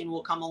generation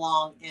will come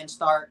along and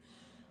start.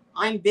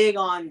 I'm big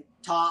on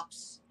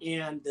tops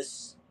and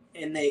this,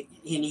 and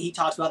he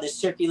talks about the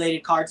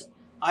circulated cards.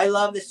 I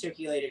love the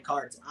circulated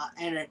cards,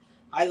 and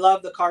I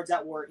love the cards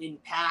that were in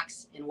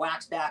packs and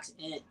wax packs.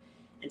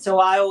 And so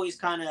I always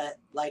kind of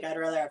like, I'd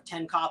rather have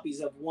 10 copies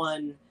of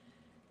one,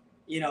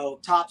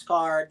 tops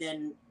card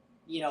than,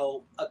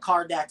 a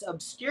card that's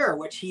obscure,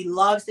 which he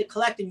loves to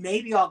collect. And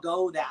maybe I'll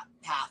go that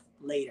path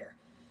later.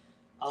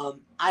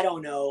 I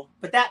don't know,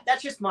 but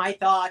that's just my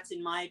thoughts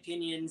and my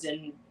opinions.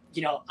 And,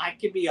 I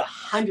could be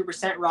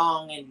 100%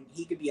 wrong and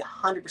he could be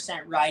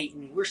 100% right.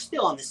 And we're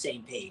still on the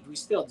same page.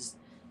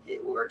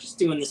 We're just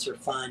doing this for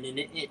fun.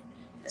 And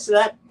so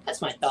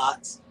that's my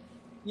thoughts.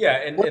 Yeah.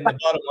 And the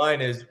bottom line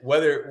is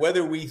whether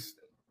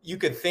you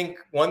could think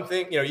one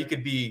thing, you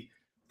could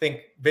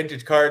think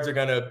vintage cards are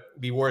going to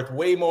be worth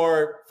way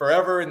more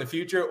forever in the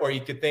future, or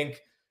you could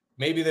think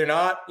maybe they're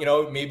not,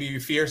 maybe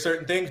you fear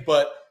certain things,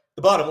 but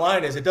the bottom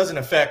line is it doesn't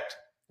affect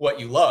what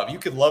you love. You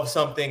could love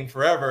something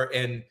forever.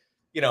 And,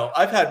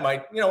 I've had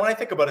my, when I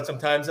think about it,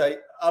 sometimes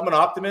I'm an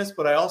optimist,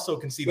 but I also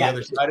can see the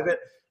other side of it,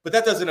 but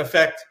that doesn't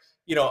affect,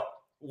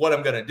 what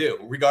I'm going to do.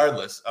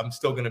 Regardless, I'm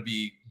still going to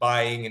be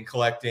buying and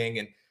collecting.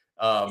 And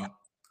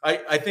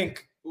I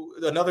think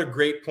another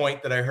great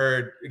point that I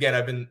heard, again,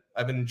 I've been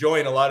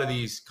enjoying a lot of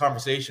these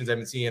conversations I've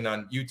been seeing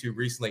on YouTube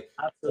recently.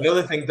 Absolutely.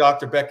 Another thing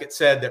Dr. Beckett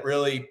said that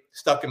really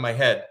stuck in my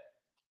head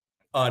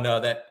on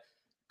that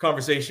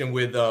conversation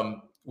with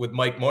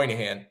Mike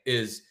Moynihan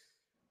is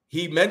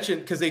he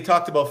mentioned, because they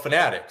talked about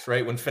Fanatics,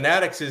 right? When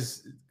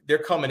Fanatics they're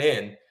coming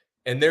in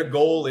and their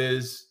goal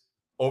is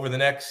over the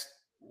next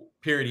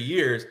period of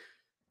years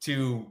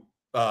to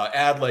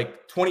add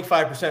like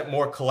 25%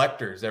 more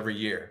collectors every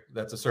year.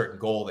 That's a certain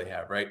goal they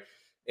have, right?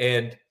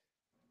 And,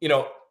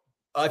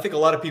 I think a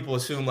lot of people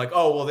assume like,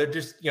 oh, well, they're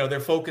just,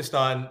 they're focused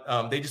on,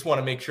 they just want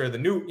to make sure the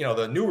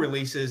new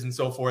releases and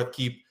so forth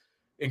keep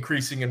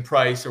increasing in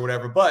price or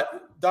whatever.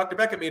 But Dr.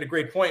 Beckett made a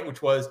great point,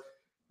 which was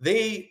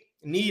they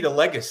need a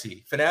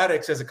legacy.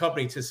 Fanatics as a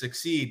company to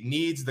succeed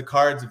needs the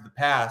cards of the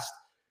past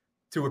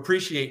to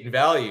appreciate and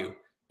value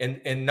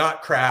and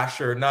not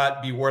crash or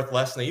not be worth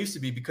less than they used to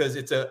be, because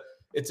it's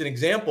an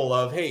example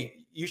of, hey,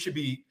 you should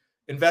be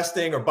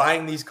investing or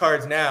buying these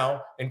cards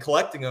now and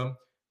collecting them,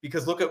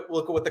 because look at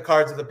what the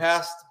cards of the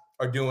past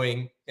are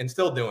doing and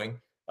still doing.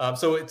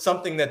 So it's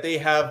something that they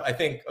have, I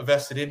think, a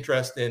vested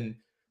interest in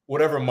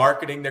whatever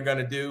marketing they're going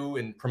to do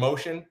and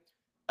promotion.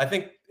 I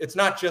think it's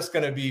not just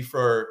going to be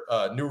for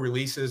new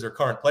releases or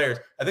current players.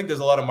 I think there's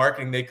a lot of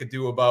marketing they could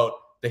do about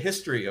the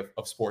history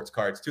of sports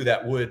cards too,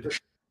 that would,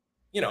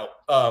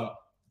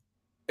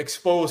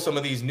 expose some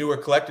of these newer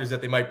collectors that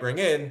they might bring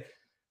in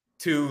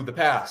to the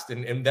past,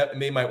 and that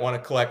they might want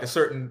to collect a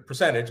certain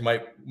percentage,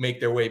 might make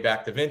their way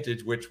back to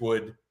vintage, which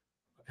would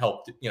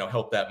help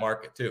that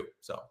market too.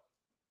 So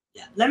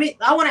yeah,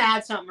 I want to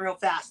add something real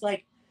fast.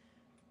 Like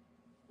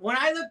when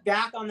I look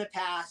back on the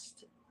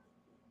past,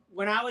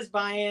 when I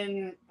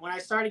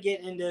started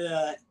getting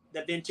into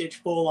the vintage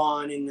full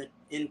on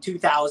in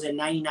 2000,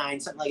 99,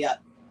 something like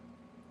that,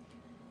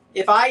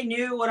 if I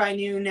knew what I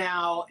knew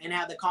now and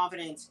had the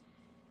confidence,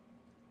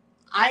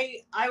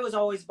 I was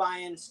always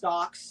buying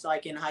stocks.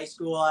 Like in high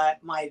school,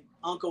 my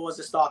uncle was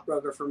a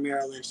stockbroker for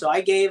Merrill Lynch. So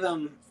I gave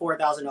him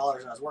 $4,000 when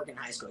I was working in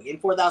high school. I gave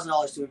him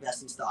 $4,000 to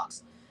invest in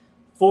stocks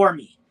for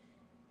me.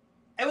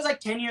 It was like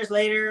 10 years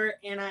later,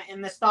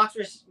 and the stocks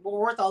were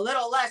worth a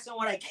little less than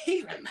what I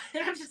gave him.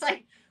 And I'm just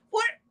like,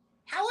 what?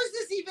 How is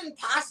this even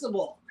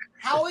possible?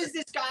 How is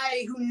this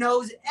guy who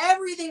knows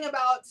everything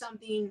about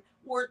something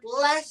worth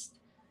less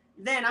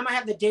than, I might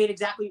have the date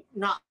exactly,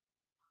 not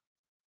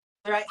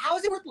right. How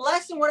is it worth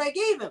less than what I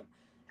gave him?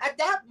 At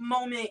that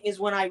moment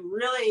is when I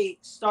really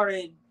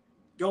started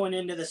going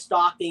into the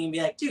stock thing and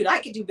be like, dude, I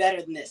could do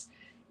better than this.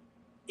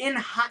 In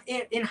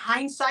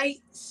hindsight,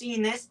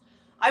 seeing this,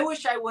 I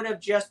wish I would have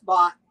just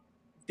bought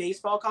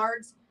baseball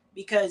cards,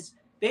 because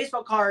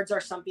baseball cards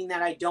are something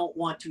that I don't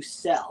want to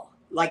sell,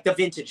 like the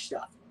vintage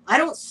stuff. I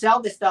don't sell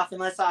this stuff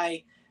unless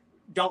I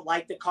don't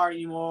like the card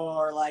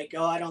anymore, or like,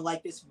 oh, I don't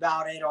like this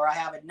about it, or I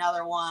have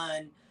another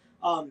one.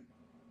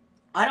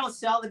 I don't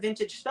sell the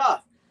vintage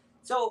stuff.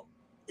 So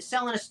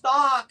selling a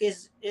stock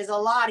is a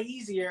lot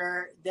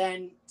easier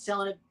than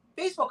selling a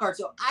baseball card.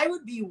 So I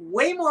would be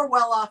way more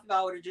well off if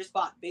I would have just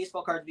bought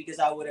baseball cards, because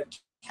I would have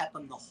kept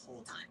them the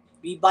whole time.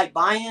 Be like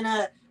buying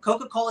a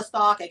Coca-Cola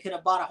stock. I could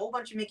have bought a whole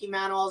bunch of Mickey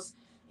Mantles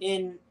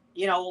in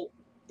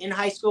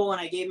high school when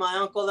I gave my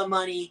uncle the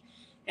money,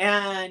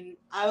 and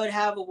I would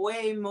have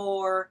way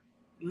more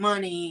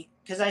money,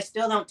 because I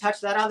still don't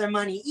touch that other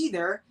money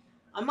either.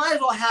 I might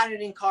as well have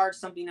it in cards,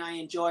 something I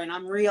enjoy, and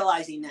I'm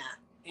realizing that.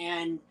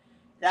 And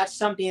that's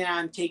something that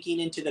I'm taking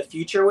into the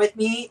future with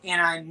me.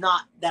 And I'm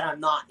not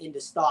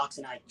into stocks,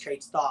 and I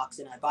trade stocks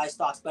and I buy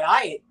stocks, but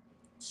I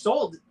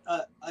sold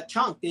a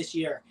chunk this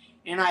year,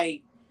 and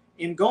I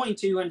am going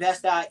to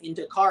invest that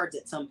into cards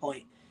at some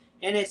point.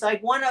 And it's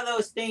like one of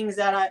those things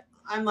that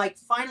I'm like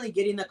finally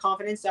getting the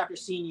confidence after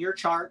seeing your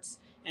charts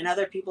and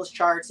other people's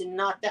charts, and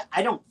not that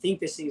I don't think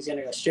this thing's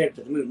gonna go straight up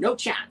to the moon, no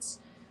chance.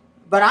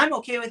 But I'm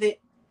okay with it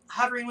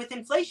hovering with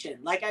inflation.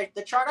 Like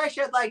the chart I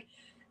showed, like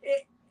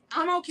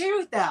I'm okay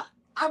with that.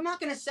 I'm not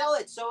gonna sell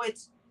it, so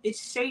it's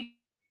safe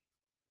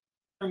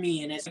for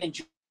me, and it's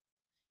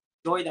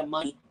enjoy the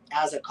money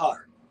as a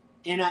card.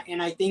 And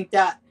I think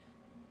that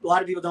a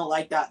lot of people don't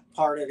like that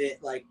part of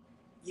it. Like,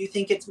 you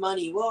think it's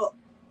money. Well,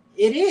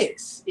 it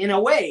is in a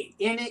way.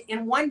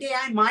 And one day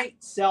I might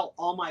sell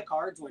all my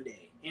cards one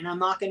day, and I'm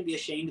not going to be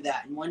ashamed of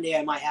that. And one day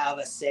I might have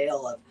a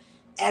sale of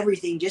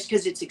everything just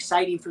because it's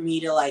exciting for me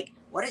to like,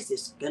 what is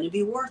this going to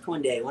be worth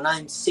one day when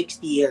I'm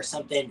 60 or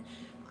something?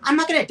 I'm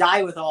not going to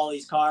die with all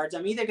these cards.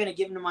 I'm either going to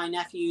give them to my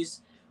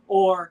nephews,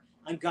 or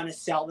I'm going to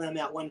sell them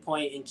at one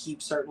point and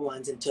keep certain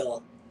ones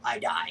until I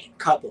die.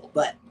 Couple.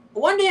 But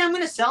one day I'm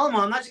going to sell them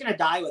all. I'm not just going to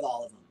die with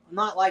all of them. I'm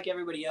not like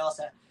everybody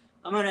else.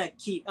 I'm going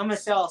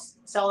to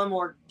sell them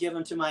or give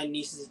them to my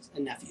nieces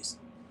and nephews.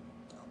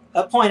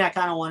 A point I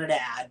kind of wanted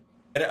to add.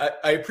 And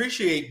I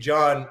appreciate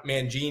John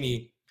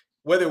Mangini,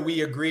 whether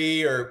we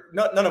agree or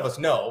not, none of us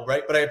know,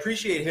 right? But I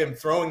appreciate him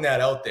throwing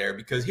that out there,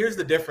 because here's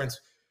the difference,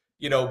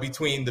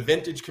 between the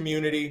vintage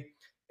community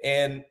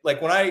and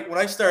like when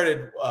I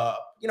started,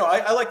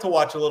 I like to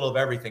watch a little of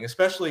everything,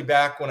 especially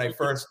back when I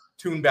first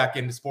tuned back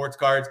into sports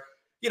cards.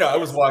 I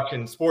was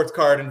watching Sports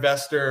Card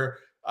Investor.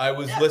 I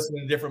was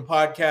listening to different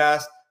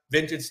podcasts,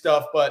 vintage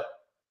stuff, but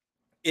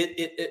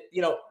it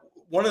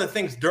one of the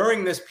things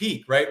during this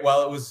peak, right,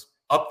 while it was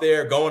up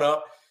there going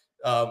up,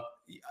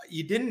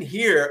 you didn't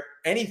hear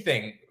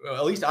anything,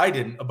 at least I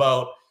didn't,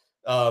 about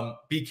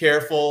be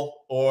careful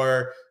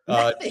or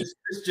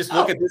just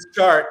look at this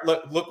chart.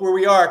 Look where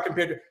we are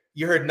compared to.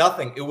 You heard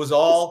nothing. It was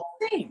all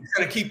going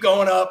to keep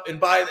going up and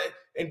buy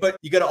that. But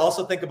you got to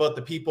also think about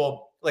the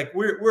people. Like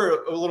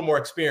we're a little more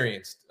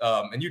experienced,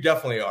 and you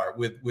definitely are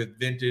with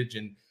vintage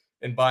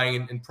and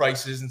buying and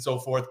prices and so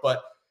forth.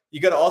 But you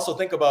got to also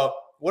think about,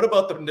 what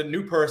about the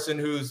new person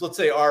who's, let's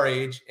say, our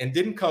age and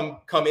didn't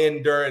come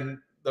in during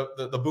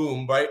the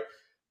boom, right?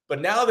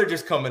 But now they're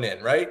just coming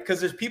in, right? Because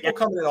there's people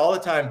coming in all the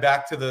time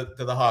back to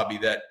the hobby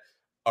that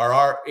are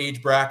our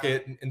age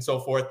bracket and so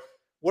forth.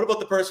 What about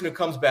the person who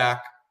comes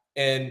back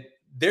and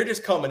they're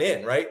just coming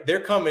in, right? They're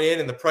coming in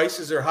and the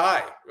prices are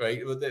high,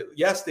 right?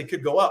 Yes, they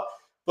could go up,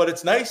 but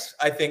it's nice,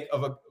 I think,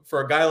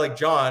 for a guy like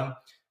John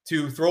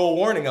to throw a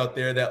warning out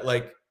there that,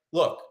 like,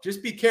 look,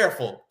 just be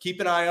careful, keep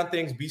an eye on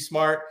things, be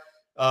smart,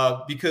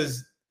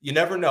 because you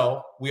never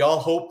know. We all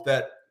hope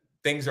that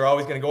things are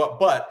always going to go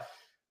up,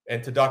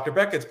 and to Dr.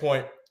 Beckett's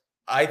point,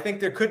 I think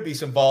there could be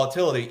some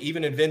volatility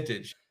even in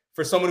vintage.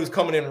 For someone who's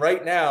coming in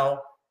right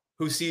now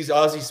who sees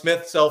Ozzie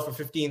Smith sell for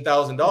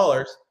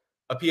 $15,000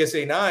 a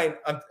PSA 9,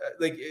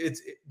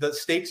 the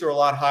stakes are a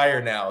lot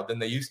higher now than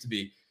they used to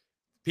be.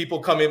 People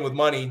come in with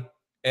money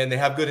and they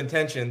have good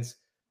intentions,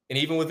 and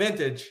even with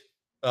vintage,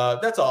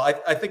 that's all.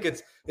 I think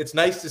it's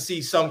nice to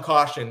see some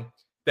caution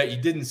that you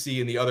didn't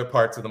see in the other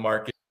parts of the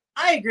market.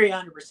 I agree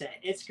 100%.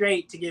 It's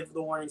great to give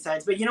the warning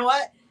signs, but you know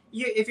what?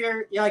 If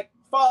you're like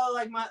follow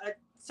like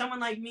someone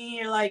like me,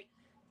 you're like,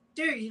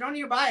 dude, you don't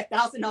need to buy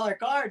 $1,000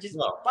 card. Just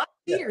buy a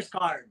Peters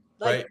card.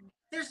 Like,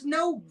 there's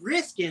no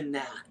risk in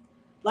that.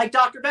 Like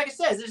Dr. Beckett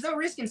says, there's no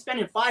risk in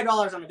spending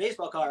 $5 on a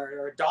baseball card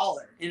or $1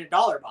 in a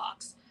dollar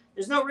box.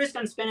 There's no risk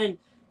on spending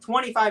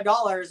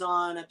 $25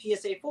 on a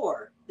PSA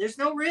 4. There's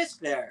no risk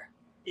there.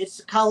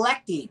 It's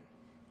collecting,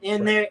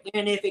 and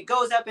if it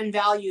goes up in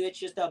value, it's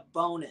just a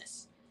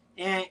bonus,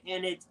 and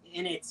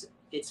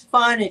it's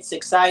fun. It's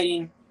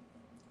exciting.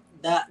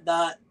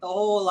 The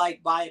whole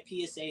like buy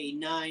a PSA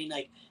 9,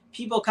 like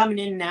people coming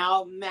in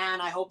now,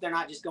 man, I hope they're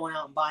not just going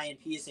out and buying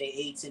PSA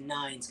 8s and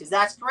 9s, because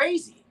that's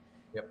crazy.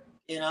 Yep.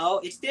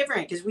 It's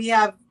different because we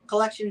have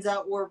collections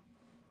that were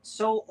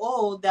so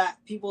old that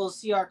people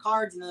see our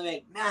cards and they're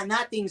like, man,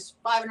 that thing's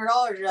 $500.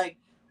 You're like,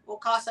 well,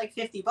 it cost like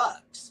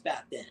 $50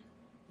 back then.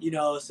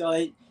 So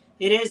it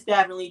is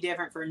definitely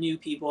different for new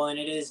people, and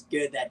it is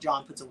good that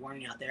John puts a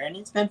warning out there, and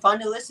it's been fun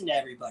to listen to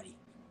everybody.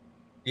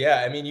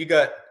 Yeah, I mean, you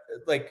got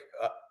like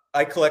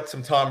I collect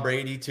some Tom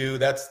Brady too.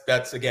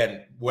 That's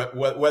again,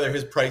 whether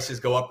his prices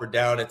go up or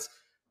down,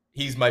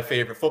 he's my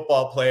favorite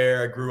football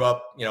player. I grew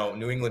up,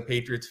 New England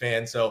Patriots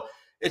fan, so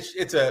it's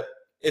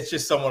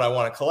just someone I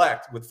want to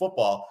collect with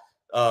football.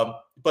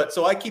 But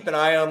so I keep an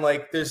eye on,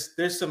 like,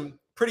 there's some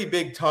pretty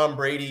big Tom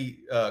Brady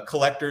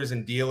collectors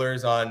and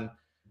dealers on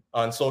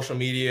social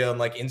media and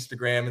like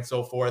Instagram and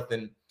so forth.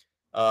 And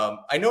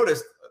I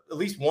noticed at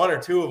least one or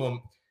two of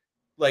them,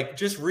 like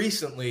just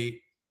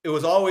recently, it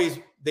was always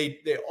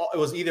it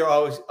was either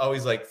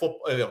always like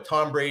football,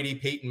 Tom Brady,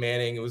 Peyton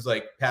Manning. It was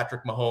like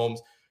Patrick Mahomes,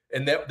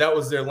 and that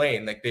was their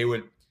lane. Like they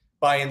would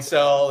buy and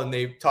sell, and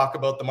they talk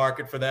about the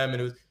market for them.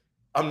 And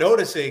I'm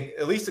noticing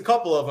at least a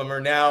couple of them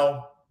are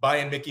now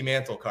buying Mickey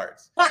Mantle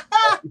cards.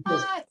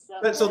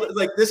 So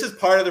like this is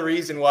part of the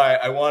reason why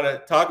I want to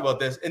talk about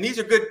this. And these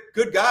are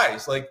good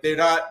guys. Like they're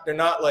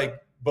not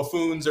like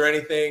buffoons or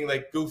anything,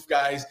 like goof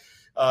guys.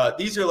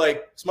 These are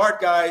like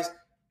smart guys,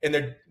 and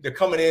they're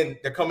coming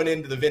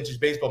into the vintage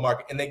baseball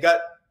market, and they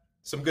got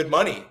some good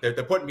money they're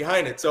putting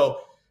behind it.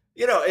 So,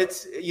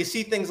 it's, you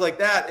see things like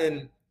that.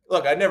 And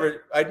look, I'd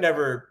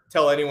never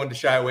tell anyone to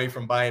shy away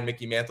from buying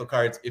Mickey Mantle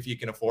cards if you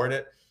can afford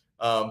it.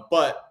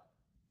 But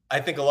I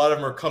think a lot of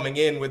them are coming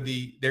in with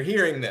they're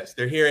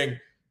hearing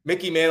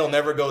Mickey Mantle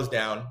never goes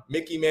down.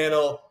 Mickey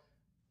Mantle,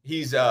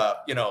 he's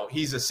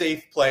a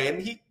safe play,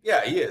 and he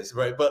is,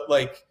 right. But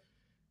like,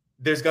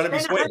 there's going to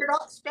be swings.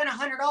 Spend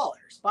 $100.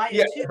 Buy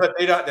it. Yeah, but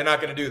they're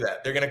not going to do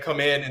that. They're going to come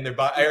in and they're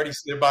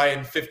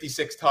buying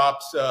 56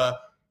 tops,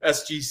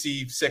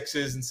 SGC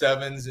 6s and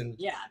 7s, and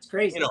it's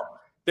crazy.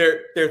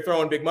 They're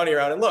throwing big money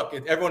around. And look,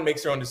 everyone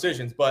makes their own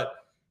decisions, but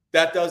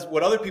that does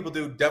what other people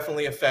do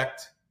definitely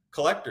affect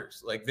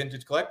collectors, like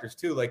vintage collectors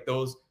too. Like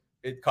those,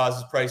 it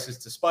causes prices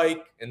to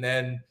spike, and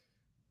then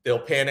they'll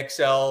panic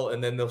sell,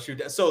 and then they'll shoot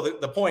down. So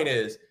the point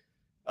is,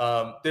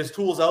 there's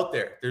tools out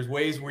there. There's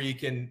ways where you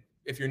can,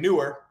 if you're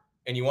newer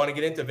and you want to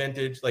get into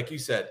vintage, like you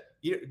said,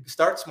 you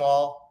start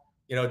small,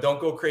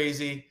 don't go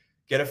crazy,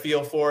 get a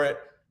feel for it,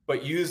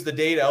 but use the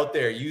data out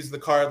there, use the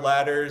card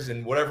ladders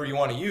and whatever you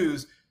want to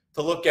use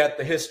to look at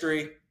the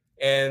history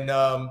and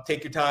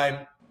take your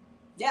time.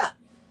 Yeah.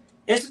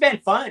 It's been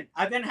fun.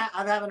 I'm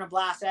having a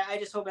blast. I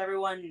just hope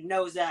everyone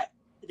knows that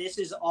this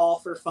is all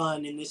for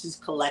fun, and this is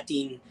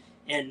collecting,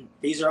 and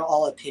these are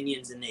all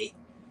opinions, and they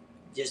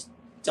just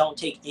don't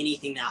take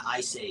anything that I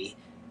say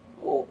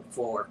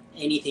for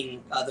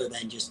anything other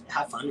than just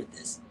have fun with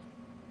this.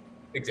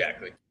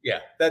 Exactly. Yeah,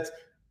 that's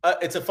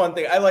it's a fun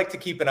thing. I like to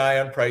keep an eye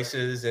on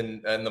prices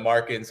and the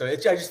market, and so I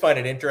just find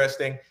it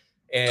interesting,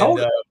 and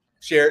totally.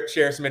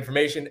 Share some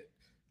information.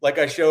 Like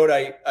I showed,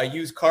 I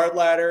use Card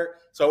Ladder,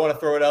 so I want to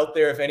throw it out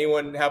there if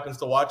anyone happens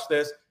to watch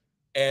this.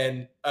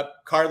 And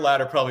Card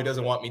Ladder probably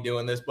doesn't want me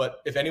doing this, but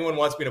if anyone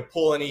wants me to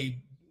pull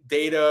any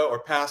data or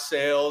past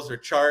sales or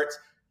charts,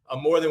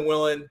 I'm more than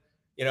willing.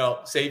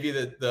 Save you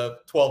the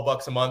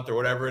 $12 a month or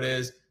whatever it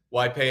is.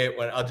 Why pay it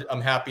when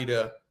I'm happy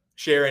to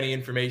share any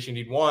information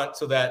you'd want,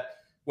 so that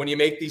when you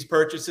make these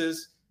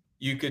purchases,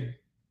 you could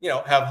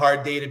have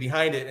hard data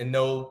behind it and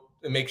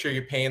make sure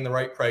you're paying the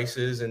right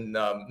prices and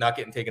not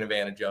getting taken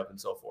advantage of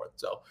and so forth.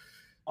 So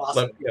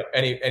awesome.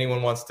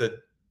 Anyone wants to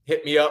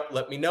hit me up,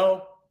 let me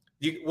know.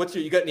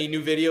 You got any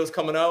new videos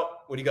coming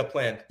out? What do you got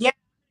planned? Yeah,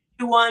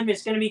 one.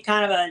 It's going to be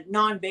kind of a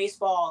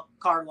non-baseball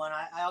card one.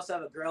 I also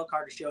have a Grail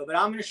card to show, but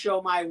I'm going to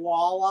show my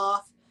wall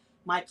off,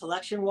 my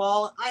collection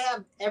wall. I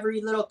have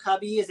every little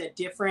cubby is a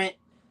different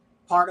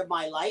part of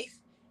my life,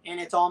 and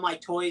it's all my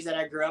toys that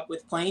I grew up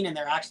with playing, and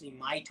they're actually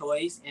my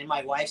toys and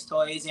my wife's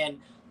toys. And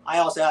I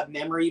also have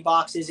memory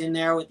boxes in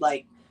there with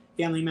like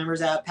family members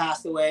that have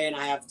passed away, and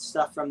I have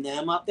stuff from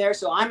them up there.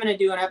 So I'm going to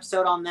do an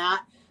episode on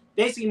that.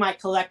 Basically, my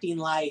collecting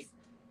life,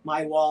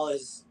 my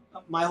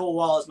whole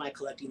wall is my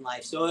collecting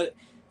life. So a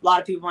lot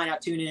of people might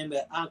not tune in,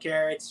 but I don't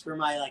care. It's for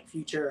my like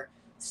future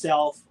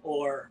self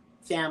or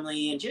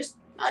family, and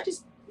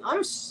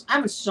I'm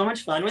having so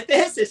much fun with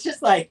this. It's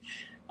just like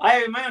I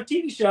have my own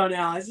TV show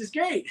now. This is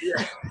great.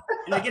 Yeah.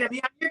 And I get to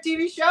be on your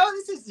TV show.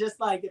 This is just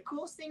like the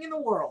coolest thing in the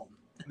world.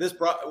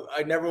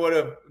 I never would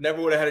have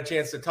had a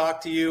chance to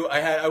talk to you.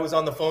 I was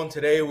on the phone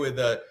today with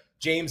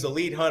James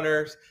Elite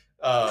Hunters.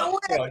 I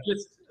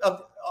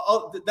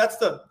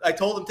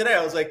told him today,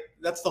 I was like,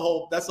 that's the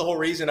whole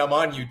reason I'm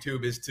on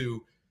YouTube, is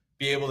to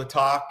be able to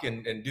talk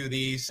and do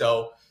these.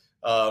 So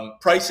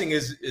pricing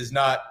is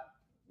not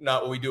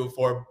what we do it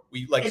for.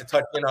 We like to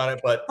touch in on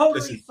it, but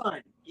totally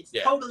fun. It's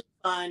totally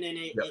fun, and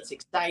it's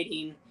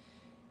exciting.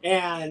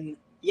 And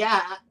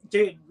yeah,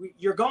 dude,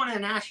 you're going to the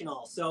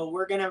national, so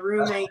we're gonna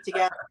roommate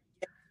together,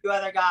 get a few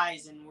other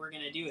guys, and we're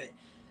gonna do it.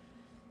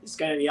 It's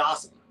gonna be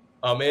awesome.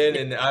 I'm in,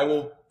 and I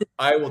will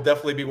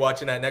definitely be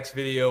watching that next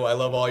video. I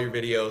love all your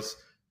videos.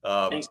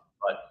 Thanks.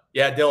 But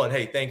yeah, Dylan,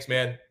 hey, thanks,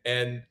 man,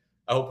 and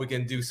I hope we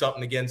can do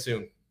something again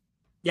soon.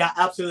 Yeah,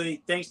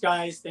 absolutely. Thanks,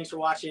 guys. Thanks for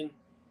watching.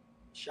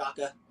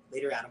 Shaka.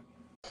 Later, Adam.